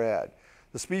widespread.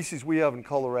 The species we have in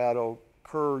Colorado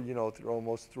occur,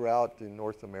 almost throughout in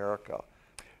North America.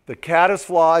 The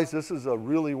caddisflies, this is a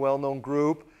really well-known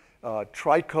group.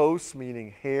 Trichos,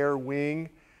 meaning hair, wing.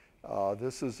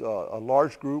 This is a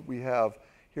large group. We have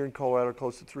here in Colorado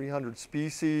close to 300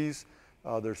 species.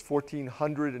 There's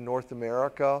 1,400 in North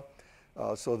America.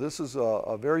 So this is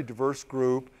a very diverse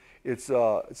group. It's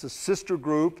a sister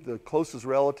group, the closest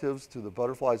relatives to the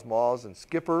butterflies, moths, and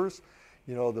skippers.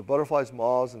 The butterflies,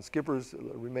 moths, and skippers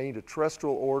remained a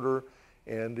terrestrial order,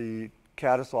 and the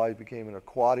caddisflies became an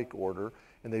aquatic order.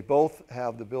 And they both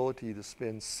have the ability to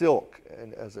spin silk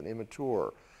as an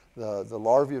immature. The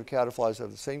larvae of caddisflies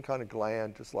have the same kind of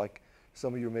gland, just like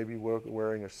some of you may be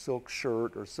wearing a silk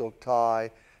shirt or silk tie,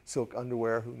 silk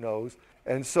underwear, who knows.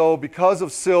 And so because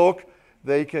of silk,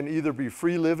 they can either be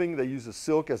free living, they use the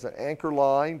silk as an anchor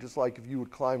line, just like if you would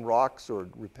climb rocks or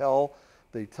rappel,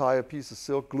 they tie a piece of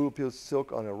silk, glue a piece of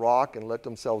silk on a rock and let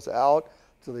themselves out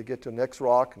till they get to the next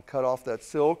rock and cut off that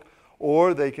silk.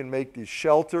 Or they can make these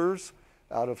shelters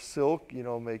out of silk,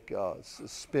 make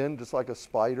spin just like a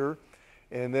spider.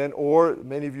 And then, or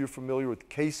many of you are familiar with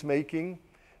case making.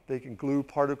 They can glue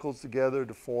particles together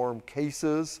to form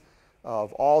cases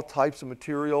of all types of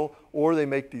material, or they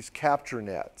make these capture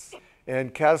nets.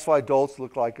 And caddisfly adults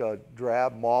look like a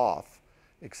drab moth,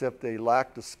 except they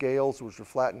lack the scales, which are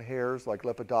flattened hairs like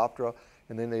Lepidoptera,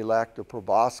 and then they lack the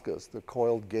proboscis, the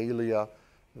coiled galea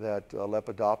that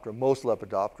most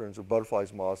Lepidopterans or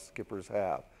butterflies, moths, skippers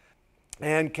have.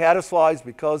 And caddisflies,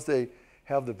 because they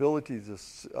have the ability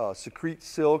to secrete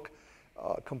silk,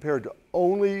 compared to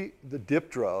only the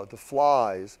Diptera, the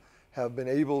flies, have been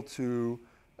able to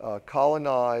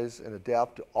colonize and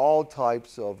adapt to all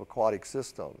types of aquatic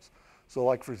systems. So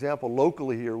like, for example,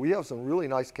 locally here, we have some really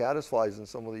nice caddisflies in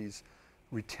some of these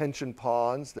retention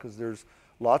ponds, because there's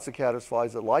lots of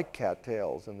caddisflies that like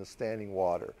cattails in the standing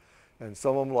water. And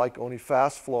some of them like only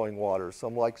fast-flowing water,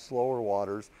 some like slower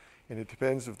waters. And it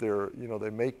depends if they're, they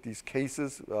make these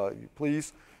cases.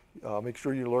 Please make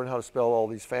sure you learn how to spell all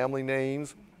these family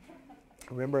names.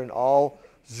 Remember, in all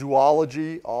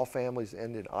zoology, all families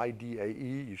end in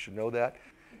I-D-A-E. You should know that.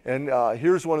 And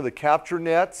here's one of the capture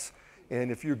nets. And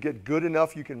if you get good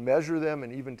enough, you can measure them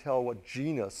and even tell what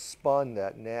genus spun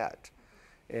that net.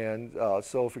 And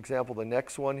so, for example, the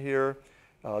next one here,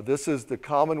 this is the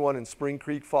common one in Spring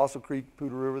Creek, Fossil Creek,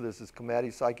 Poudre River. This is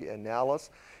Comatopsyche analis.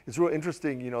 It's real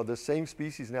interesting, the same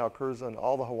species now occurs on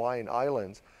all the Hawaiian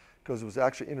Islands, because it was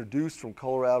actually introduced from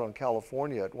Colorado and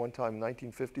California at one time in the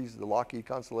 1950s, the Lockheed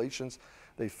Constellations.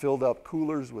 They filled up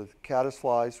coolers with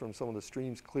caddisflies from some of the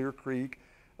streams, Clear Creek,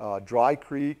 Dry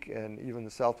Creek, and even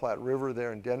the South Platte River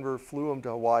there in Denver, flew them to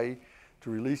Hawaii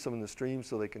to release them in the stream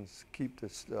so they can keep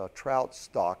this trout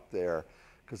stocked there,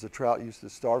 because the trout used to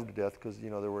starve to death because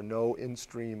there were no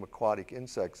in-stream aquatic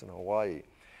insects in Hawaii.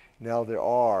 Now there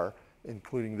are,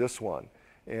 including this one.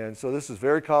 And so this is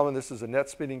very common. This is a net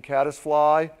spinning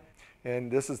caddisfly, and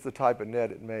this is the type of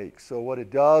net it makes. So what it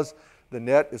does, the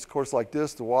net is, of course, like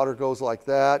this. The water goes like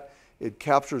that. It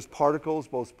captures particles,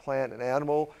 both plant and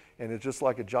animal, and it's just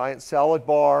like a giant salad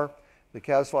bar. The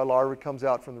caddisfly larva comes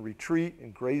out from the retreat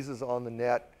and grazes on the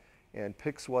net and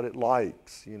picks what it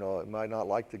likes. It might not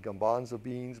like the garbanzo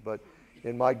beans, but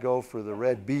it might go for the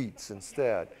red beets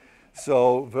instead.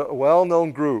 So,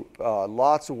 well-known group.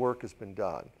 Lots of work has been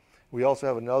done. We also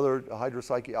have another,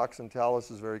 Hydropsyche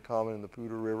occidentalis is very common in the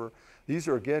Poudre River. These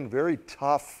are, again, very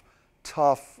tough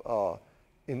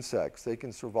insects. They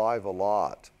can survive a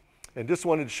lot. And just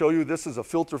wanted to show you, this is a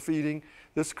filter feeding.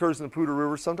 This occurs in the Poudre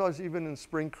River, sometimes even in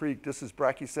Spring Creek. This is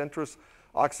Brachycentrus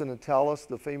occidentalis,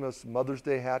 the famous Mother's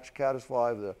Day hatch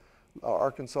caddisfly of the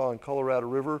Arkansas and Colorado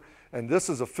River. And this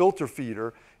is a filter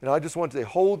feeder. And I just wanted to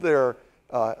hold their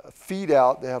feet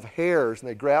out. They have hairs, and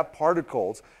they grab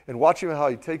particles. And watch him how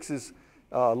he takes his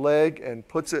leg and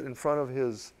puts it in front of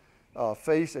his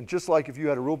face. And just like if you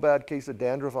had a real bad case of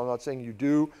dandruff, I'm not saying you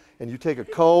do, and you take a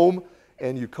comb,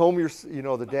 and you comb your,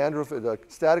 the dandruff, the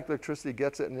static electricity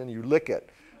gets it, and then you lick it.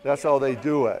 That's how they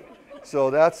do it. So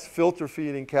that's filter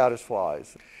feeding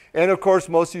caddisflies. And of course,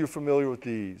 most of you are familiar with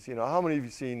these. How many of you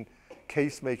have seen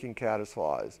case-making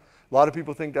caddisflies? A lot of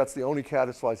people think that's the only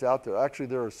caddisflies out there. Actually,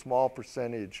 they're a small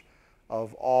percentage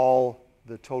of all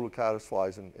the total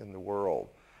caddisflies in the world.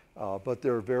 But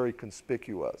they're very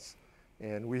conspicuous.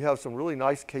 And we have some really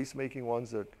nice case-making ones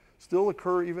that still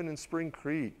occur even in Spring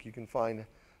Creek. You can find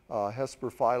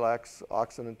Hesperphylax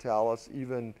occidentalis,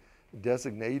 even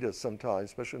designatus sometimes,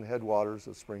 especially in the headwaters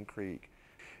of Spring Creek.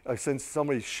 Since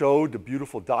somebody showed the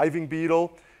beautiful diving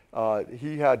beetle,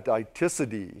 he had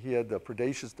Diticidae. He had the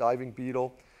predaceous diving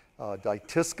beetle,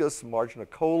 Ditiscus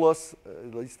marginicollis,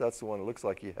 at least that's the one it looks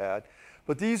like he had.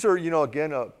 But these are,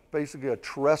 again, basically a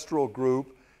terrestrial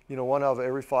group. One out of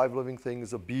every 5 living things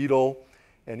is a beetle.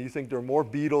 And you think there are more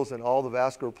beetles than all the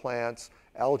vascular plants,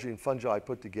 algae, and fungi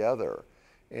put together.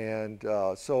 And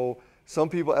so some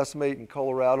people estimate in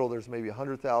Colorado there's maybe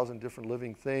 100,000 different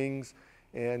living things,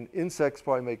 and insects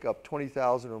probably make up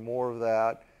 20,000 or more of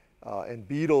that, and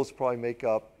beetles probably make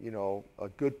up a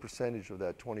good percentage of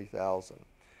that 20,000.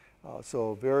 So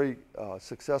a very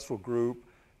successful group,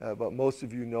 but most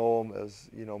of you know them as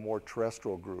more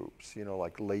terrestrial groups,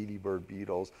 like ladybird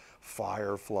beetles,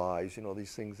 fireflies,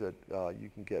 these things that you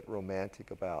can get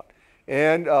romantic about.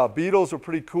 And beetles are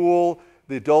pretty cool.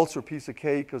 The adults are a piece of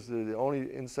cake because they're the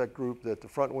only insect group that the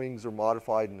front wings are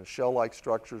modified in a shell-like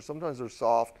structure. Sometimes they're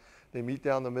soft. They meet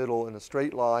down the middle in a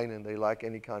straight line, and they lack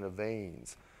any kind of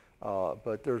veins.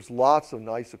 But there's lots of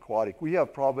nice aquatic. We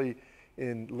have probably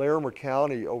in Larimer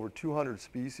County over 200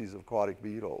 species of aquatic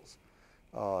beetles.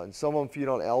 And some of them feed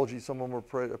on algae, some of them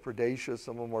are predaceous,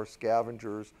 some of them are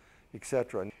scavengers,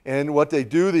 etc. And what they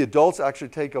do, the adults actually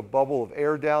take a bubble of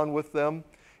air down with them.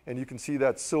 And you can see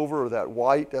that silver or that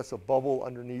white, that's a bubble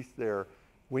underneath their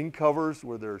wing covers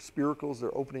where their spiracles,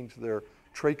 they're opening to their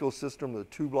tracheal system, the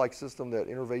tube-like system that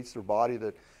innervates their body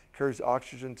that carries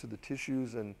oxygen to the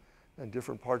tissues and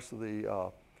different parts of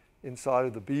the inside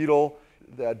of the beetle.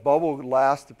 That bubble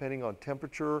lasts depending on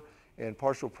temperature and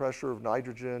partial pressure of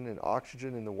nitrogen and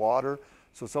oxygen in the water.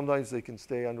 So sometimes they can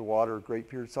stay underwater a great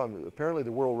period of time. Apparently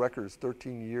the world record is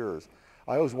 13 years.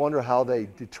 I always wonder how they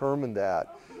determined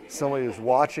that. Somebody was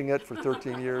watching it for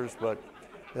 13 years, but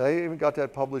they even got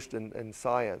that published in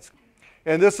Science.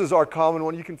 And this is our common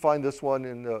one. You can find this one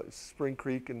in Spring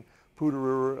Creek and Poudre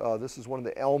River. This is one of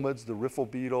the elmids, the riffle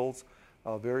beetles,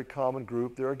 a very common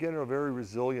group. They're, again, a very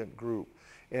resilient group.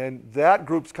 And that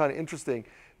group's kind of interesting.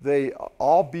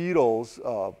 All beetles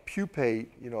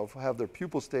pupate, have their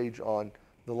pupal stage on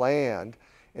the land.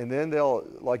 And then they'll,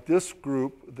 like this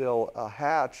group, they'll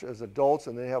hatch as adults,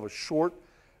 and they have a short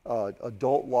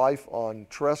adult life on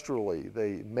terrestrially.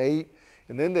 They mate,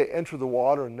 and then they enter the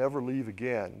water and never leave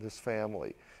again, this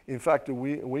family. In fact, the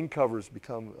wing covers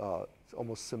become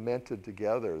almost cemented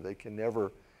together. They can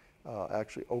never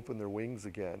actually open their wings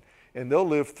again. And they'll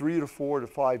live 3 to 4 to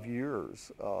 5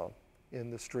 years in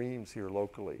the streams here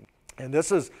locally. And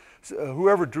this is,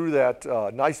 whoever drew that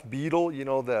nice beetle,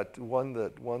 that one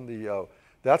that won the,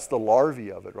 that's the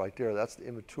larvae of it right there. That's the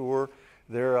immature.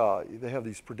 They have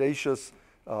these predaceous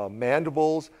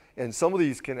mandibles, and some of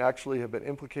these can actually have been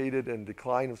implicated in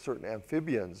decline of certain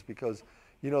amphibians because,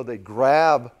 they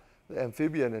grab the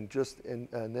amphibian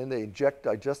and then they inject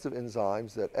digestive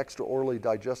enzymes that extraorally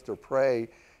digest their prey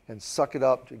and suck it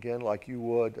up again like you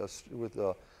would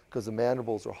because the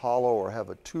mandibles are hollow or have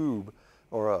a tube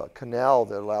or a canal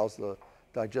that allows the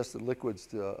digested liquids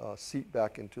to seep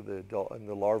back into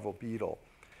the larval beetle.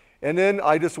 And then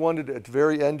I just wanted at the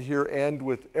very end here end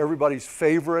with everybody's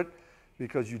favorite,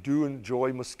 because you do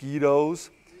enjoy mosquitoes.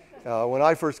 When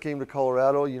I first came to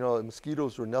Colorado,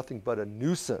 mosquitoes were nothing but a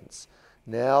nuisance.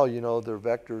 Now, they're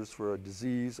vectors for a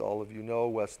disease, all of you know,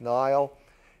 West Nile,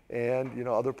 and,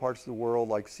 other parts of the world,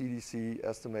 like CDC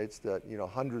estimates that,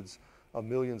 hundreds of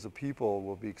millions of people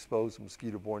will be exposed to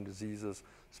mosquito-borne diseases,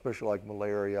 especially like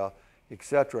malaria,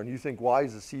 etc. And you think, why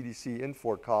is the CDC in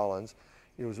Fort Collins?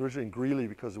 It was originally in Greeley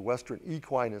because of Western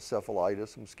equine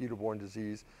encephalitis, a mosquito-borne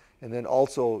disease, and then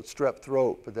also strep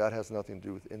throat, but that has nothing to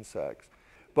do with insects.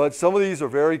 But some of these are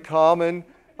very common,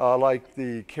 like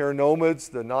the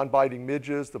chironomids, the non-biting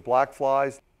midges, the black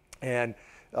flies. And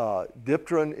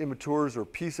dipteran immatures are a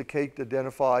piece of cake to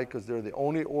identify because they're the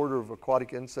only order of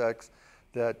aquatic insects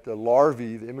that the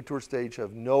larvae, the immature stage,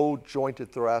 have no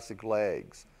jointed thoracic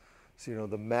legs. So, you know,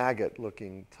 the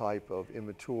maggot-looking type of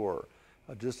immature.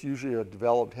 Just usually a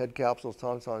developed head capsule,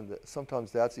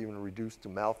 sometimes that's even reduced to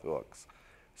mouth hooks.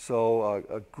 So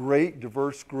a great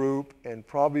diverse group and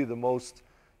probably the most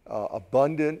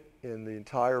abundant in the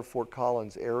entire Fort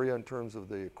Collins area in terms of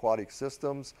the aquatic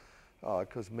systems,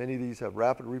 because many of these have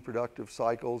rapid reproductive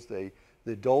cycles. The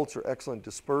adults are excellent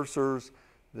dispersers.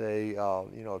 They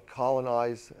you know,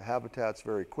 colonize habitats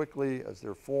very quickly as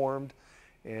they're formed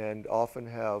and often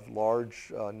have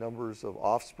large numbers of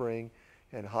offspring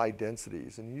and high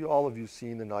densities. And all of you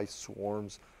seen the nice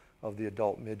swarms of the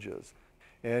adult midges.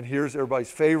 And here's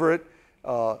everybody's favorite.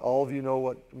 All of you know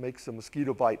what makes a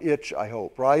mosquito bite itch, I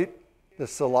hope, right? The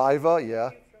saliva, yeah.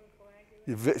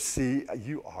 See,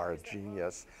 you are a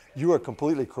genius. You are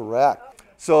completely correct.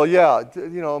 So yeah,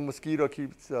 you know, a mosquito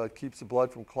keeps the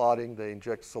blood from clotting. They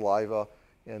inject saliva,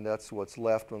 and that's what's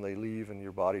left when they leave, and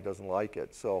your body doesn't like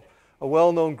it. So a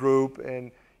well-known group,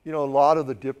 and you know, a lot of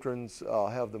the dipterans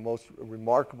have the most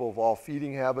remarkable of all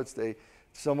feeding habits.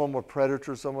 Some of them are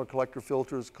predators, some are collector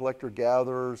filters, collector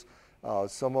gatherers,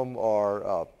 some of them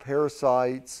are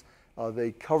parasites.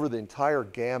 They cover the entire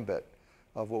gambit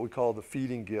of what we call the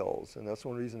feeding gills, and that's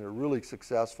one reason they're really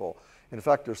successful. And in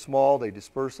fact, they're small, they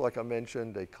disperse like I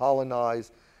mentioned, they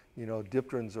colonize. You know,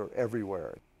 dipterans are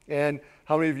everywhere. And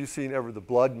how many of you seen ever the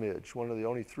blood midge, one of the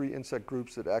only 3 insect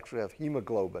groups that actually have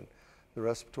hemoglobin, the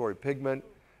respiratory pigment?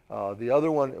 The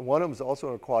other one of them is also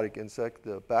an aquatic insect,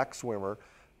 the back swimmer,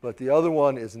 but the other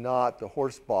one is not, the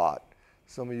horse bot.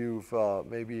 Some of you have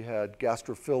maybe had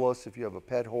gastrophilus if you have a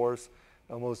pet horse.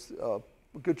 Almost a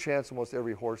good chance almost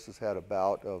every horse has had a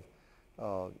bout of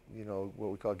you know,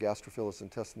 what we call gastrophilus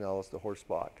intestinalis, the horse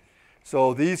bot.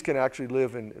 So these can actually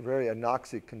live in very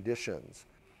anoxic conditions.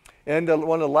 And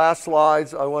one of the last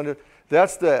slides I wanted,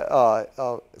 that's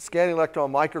the scanning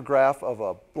electron micrograph of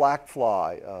a black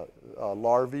fly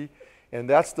larvae. And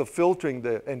that's the filtering.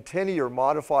 The antennae are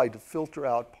modified to filter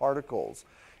out particles.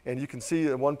 And you can see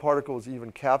that one particle is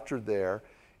even captured there.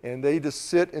 And they just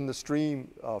sit in the stream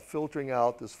filtering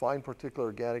out this fine particulate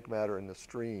organic matter in the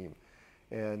stream.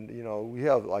 And you know, we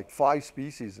have like 5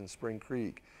 species in Spring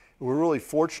Creek. We're really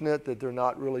fortunate that they're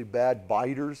not really bad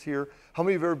biters here. How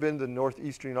many of you have ever been to the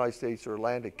northeastern United States or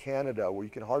Atlantic Canada where you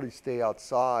can hardly stay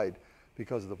outside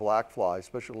because of the black fly,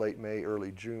 especially late May,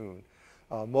 early June?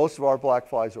 Most of our black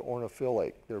flies are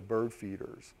ornithophylic. They're bird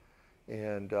feeders.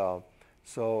 And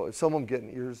so some of them get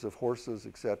in ears of horses,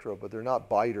 etc., but they're not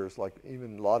biters like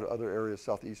even a lot of other areas,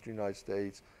 southeastern United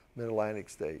States, mid-Atlantic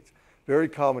states. Very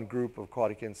common group of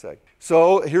aquatic insect.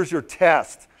 So here's your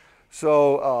test.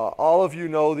 So all of you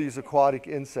know these aquatic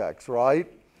insects,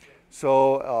 right?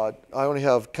 So I only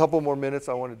have a couple more minutes.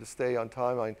 I wanted to stay on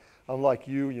time. Unlike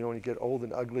you know, when you get old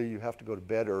and ugly, you have to go to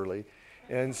bed early.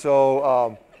 And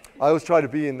so I always try to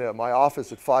be in my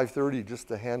office at 5:30 just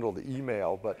to handle the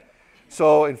email. But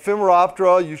so in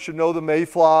Ephemeroptera, you should know the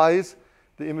mayflies.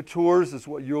 The immatures is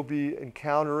what you'll be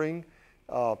encountering.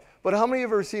 But how many of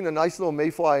you have ever seen a nice little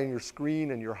mayfly in your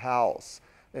screen in your house?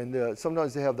 And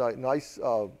sometimes they have that nice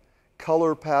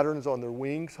color patterns on their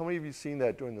wings. How many of you have seen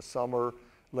that during the summer,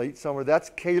 late summer?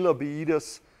 That's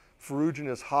Calobeatus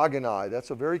ferruginous hagani. That's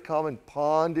a very common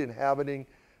pond-inhabiting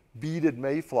beaded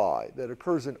mayfly that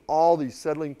occurs in all these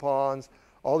settling ponds,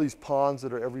 all these ponds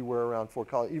that are everywhere around Fort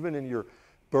Collins. Even in your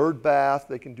bird bath,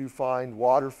 they can do fine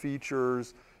water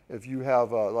features. If you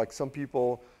have, like some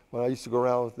people, when I used to go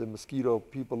around with the mosquito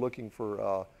people looking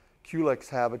for culex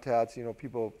habitats, you know,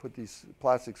 people put these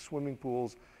plastic swimming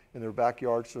pools in their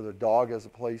backyard so their dog has a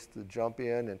place to jump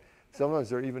in, and sometimes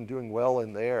they're even doing well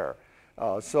in there.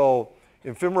 So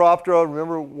in Ephemeroptera,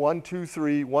 remember 1, 2,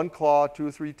 3, 1 claw, 2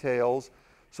 or 3 tails.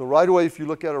 So right away, if you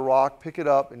look at a rock, pick it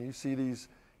up, and you see these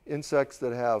insects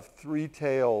that have 3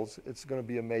 tails, it's going to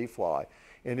be a mayfly.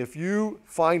 And if you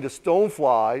find a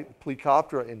stonefly,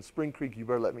 Plecoptera, in Spring Creek, you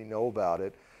better let me know about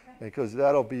it, because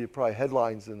that'll be probably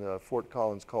headlines in the Fort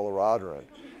Collins Coloradoan.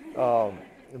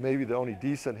 Maybe the only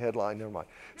decent headline, never mind.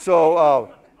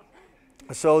 So,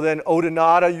 so then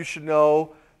Odonata, you should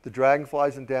know. The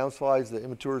dragonflies and damselflies, the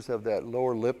immatures have that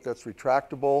lower lip that's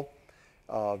retractable,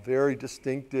 very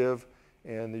distinctive.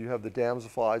 And you have the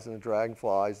damselflies and the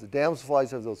dragonflies. The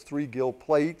damselflies have those 3 gill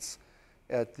plates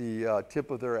at the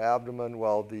tip of their abdomen,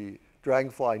 while the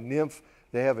dragonfly nymph,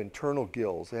 they have internal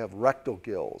gills. They have rectal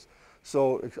gills.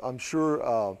 So I'm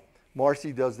sure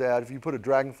Marcy does that. If you put a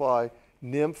dragonfly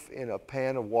nymph in a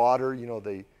pan of water, you know,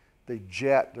 they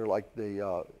jet. They're like they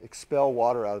expel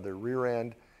water out of their rear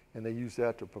end and they use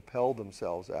that to propel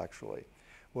themselves actually.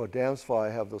 Well,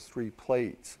 damselfly have those 3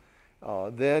 plates.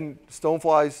 Then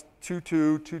stoneflies, two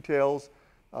tails,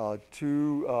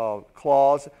 2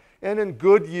 claws, and in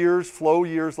good years, flow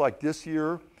years like this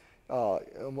year,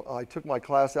 I took my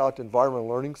class out to Environmental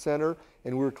Learning Center,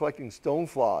 and we were collecting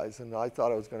stoneflies, and I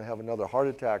thought I was going to have another heart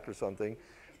attack or something.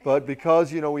 But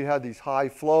because, we had these high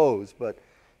flows, but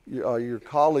your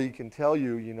colleague can tell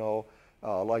you,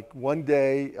 like one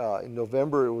day in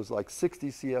November it was like 60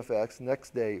 CFX,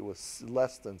 next day it was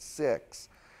less than 6.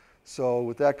 So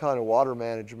with that kind of water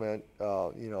management,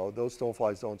 those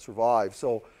stoneflies don't survive.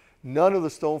 So none of the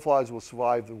stoneflies will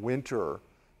survive the winter.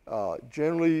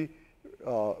 Generally,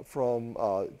 from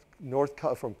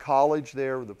College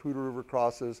there, the Poudre River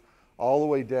crosses, all the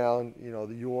way down,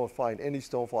 you won't find any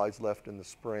stoneflies left in the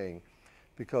spring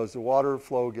because the water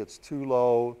flow gets too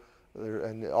low,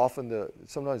 and often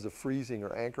sometimes the freezing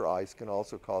or anchor ice can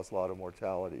also cause a lot of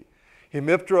mortality.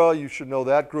 Hemiptera, you should know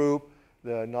that group.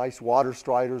 The nice water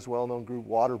striders, well-known group,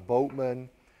 water boatmen.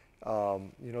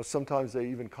 Sometimes they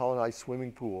even colonize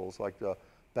swimming pools like the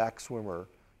back swimmer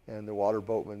and the water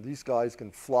boatmen. These guys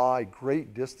can fly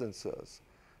great distances.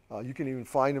 You can even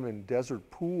find them in desert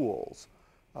pools.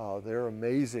 They're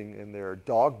amazing in their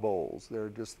dog bowls. They're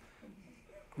just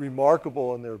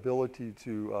remarkable in their ability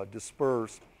to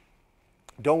disperse.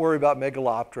 Don't worry about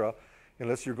Megaloptera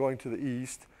unless you're going to the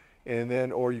east,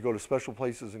 or you go to special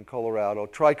places in Colorado.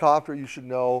 Trichoptera, you should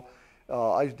know.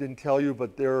 I didn't tell you,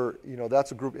 but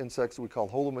that's a group of insects that we call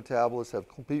holometabolists, have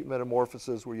complete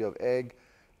metamorphosis where you have egg,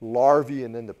 larvae,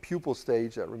 and then the pupal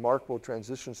stage, that remarkable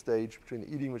transition stage between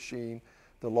the eating machine,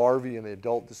 the larvae, and the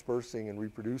adult dispersing and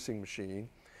reproducing machine.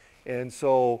 And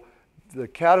so the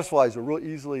caddisflies are real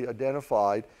easily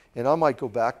identified, and I might go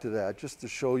back to that just to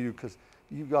show you, because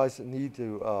you guys need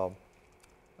to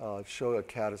show a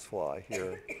caddisfly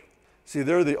here. See,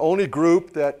 they're the only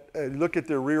group that, look at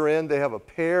their rear end, they have a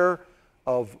pair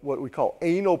of what we call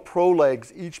anal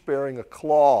prolegs, each bearing a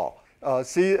claw.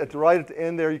 See, right at the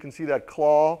end there, you can see that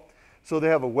claw. So they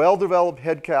have a well-developed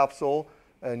head capsule,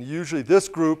 and usually this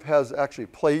group has actually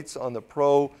plates on the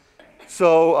pro.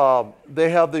 So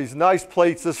they have these nice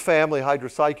plates. This family,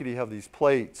 Hydropsychidae, have these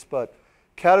plates, but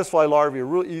caddisfly larvae are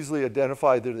real easily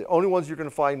identified. They're the only ones you're going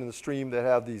to find in the stream that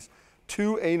have these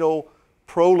 2 anal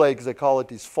prolegs, they call it,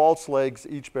 these false legs,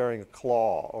 each bearing a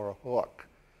claw or a hook.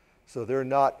 So they're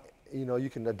not, you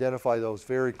can identify those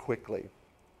very quickly.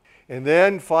 And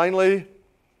then finally,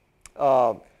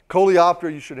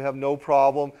 Coleoptera, you should have no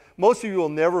problem. Most of you will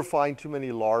never find too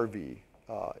many larvae,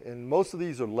 and most of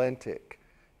these are lentic,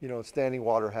 standing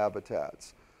water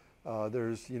habitats.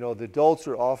 The adults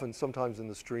are often sometimes in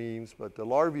the streams, but the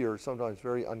larvae are sometimes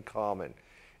very uncommon.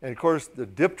 And of course, the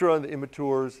Diptera and the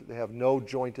immatures, they have no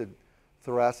jointed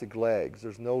thoracic legs.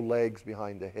 There's no legs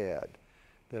behind the head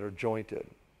that are jointed.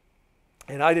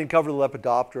 And I didn't cover the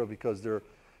Lepidoptera because they're,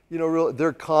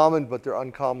 they're common, but they're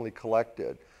uncommonly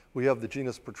collected. We have the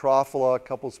genus Petrophila, a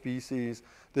couple species.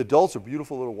 The adults are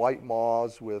beautiful little white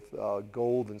moths with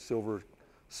gold and silver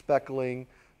speckling.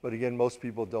 But again, most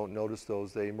people don't notice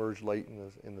those. They emerge late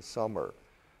in the summer.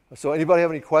 So anybody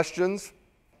have any questions?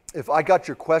 If I got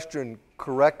your question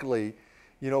correctly,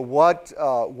 what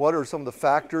are some of the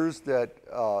factors that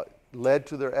led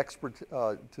to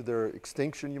their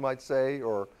extinction, you might say,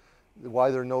 or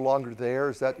why they're no longer there?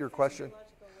 Is that your question?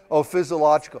 Oh,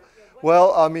 physiological.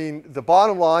 Well, I mean, the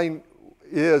bottom line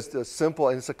is the simple,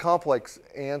 and it's a complex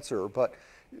answer, but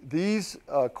these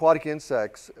aquatic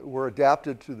insects were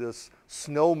adapted to this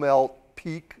snowmelt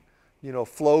peak,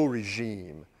 flow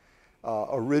regime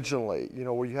originally,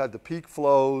 where you had the peak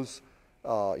flows,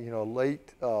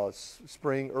 late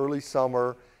spring, early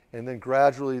summer, and then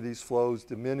gradually these flows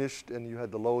diminished and you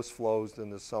had the lowest flows in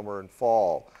the summer and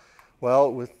fall.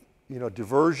 Well, with,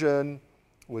 diversion,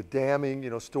 with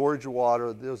damming, storage of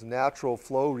water, those natural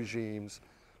flow regimes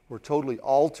were totally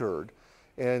altered.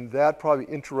 And that probably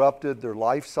interrupted their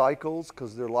life cycles,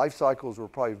 because their life cycles were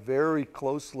probably very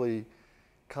closely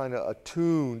kind of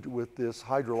attuned with this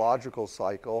hydrological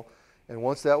cycle. And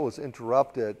once that was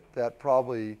interrupted, that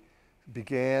probably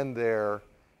began their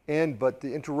end. But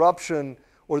the interruption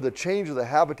or the change of the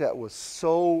habitat was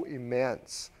so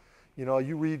immense.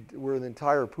 You read where the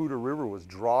entire Poudre River was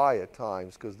dry at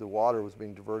times because the water was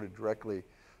being diverted directly,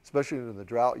 especially in the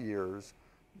drought years,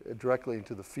 directly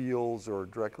into the fields or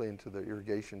directly into the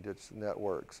irrigation ditch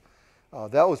networks.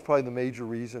 That was probably the major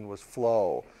reason, was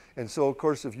flow. And so, of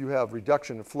course, if you have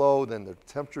reduction in flow, then the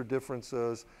temperature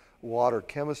differences, water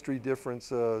chemistry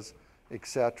differences,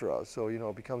 etc. So,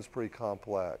 it becomes pretty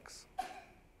complex.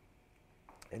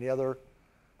 Any other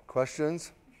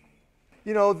questions?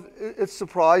 You know, it's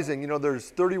surprising. You know, there's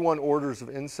 31 orders of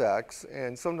insects,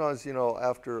 and sometimes, you know,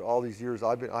 after all these years,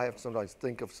 I have to sometimes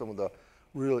think of some of the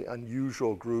really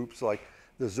unusual groups, like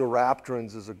the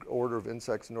Zoraptorans is an order of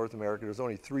insects in North America. There's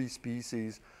only 3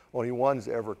 species, only one's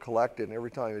ever collected, and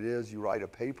every time it is, you write a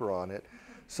paper on it.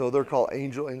 So they're called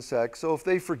angel insects. So if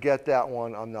they forget that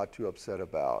one, I'm not too upset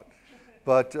about.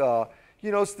 But,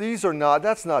 you know, these are not,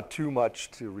 that's not too much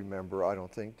to remember, I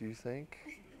don't think. Do you think?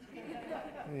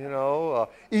 You know,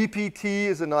 EPT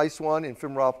is a nice one,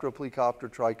 Ephemeroptera, Plecoptera,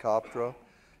 Trichoptera.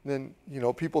 And then, you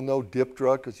know, people know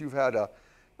Diptera because you've had a,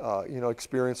 you know,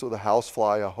 experience with a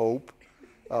housefly, I hope.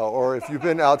 Or if you've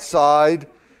been outside,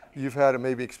 you've had a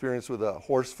maybe experience with a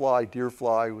horsefly,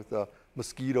 deerfly, with a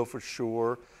mosquito for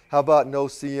sure. How about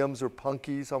no-see-ums or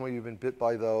punkies? How many of you have been bit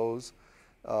by those?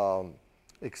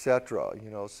 Etc. You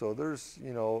know, so there's,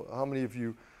 you know, how many of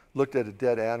you looked at a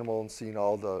dead animal and seen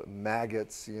all the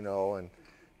maggots, you know, and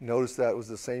noticed that it was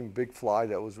the same big fly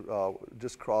that was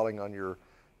just crawling on your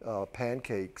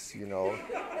pancakes, you know.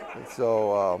 And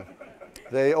so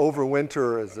they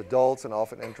overwinter as adults and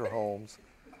often enter homes.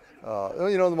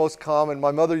 You know, the most common,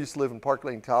 my mother used to live in Park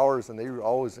Lane Towers, and they were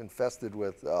always infested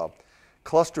with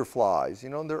cluster flies, you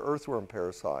know, and they're earthworm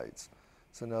parasites.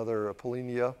 It's another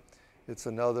Pollinia. It's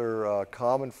another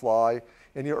common fly.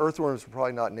 And your earthworms are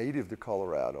probably not native to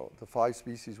Colorado. The 5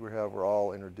 species we have are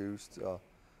all introduced,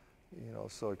 you know,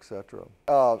 so et cetera.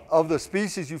 Of the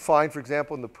species you find, for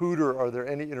example, in the pooter, are there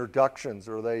any introductions?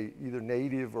 Are they either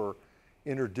native or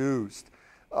introduced?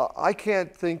 I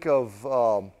can't think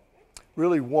of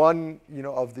really one, you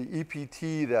know, of the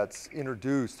EPT that's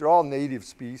introduced. They're all native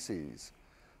species.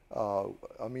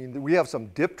 I mean, we have some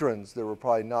dipterans that were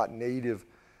probably not native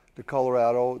to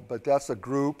Colorado, but that's a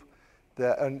group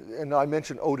that, and I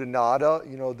mentioned Odonata,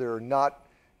 you know, they're not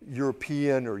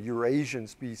European or Eurasian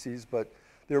species, but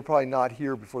they were probably not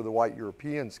here before the white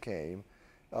Europeans came,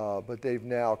 but they've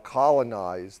now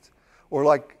colonized. Or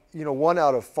like, you know, 1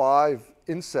 out of 5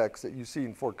 insects that you see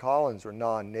in Fort Collins are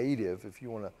non-native, if you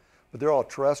want to, but they're all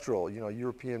terrestrial, you know,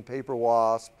 European paper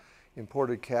wasp,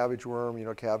 imported cabbage worm, you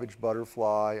know, cabbage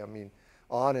butterfly, I mean,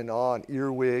 on and on,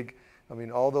 earwig, I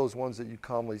mean, all those ones that you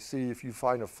commonly see. If you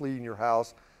find a flea in your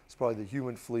house, it's probably the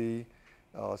human flea,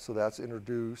 so that's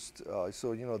introduced.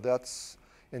 So, you know, that's,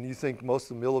 and you think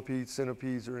most of the millipedes,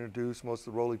 centipedes are introduced, most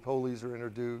of the roly-polies are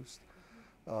introduced.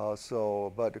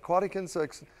 But aquatic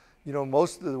insects, you know,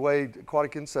 most of the way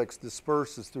aquatic insects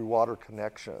disperse is through water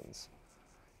connections.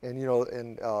 And, you know,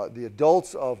 and the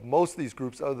adults of most of these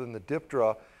groups, other than the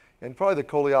Diptera, and probably the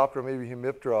Coleoptera, maybe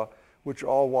Hemiptera, which are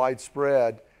all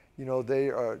widespread, you know, they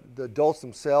are, the adults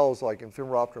themselves, like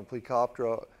Ephemeroptera and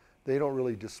Plecoptera, they don't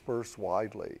really disperse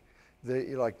widely.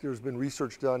 They, like, there's been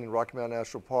research done in Rocky Mountain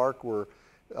National Park where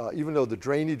even though the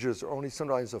drainages are only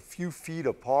sometimes a few feet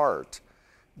apart,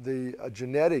 the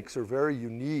genetics are very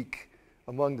unique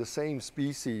among the same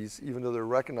species, even though they're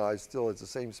recognized still as the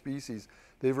same species.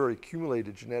 They've already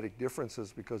accumulated genetic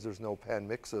differences because there's no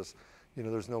panmixis. You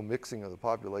know, there's no mixing of the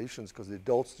populations because the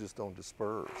adults just don't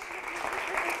disperse.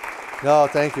 No,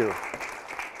 thank you.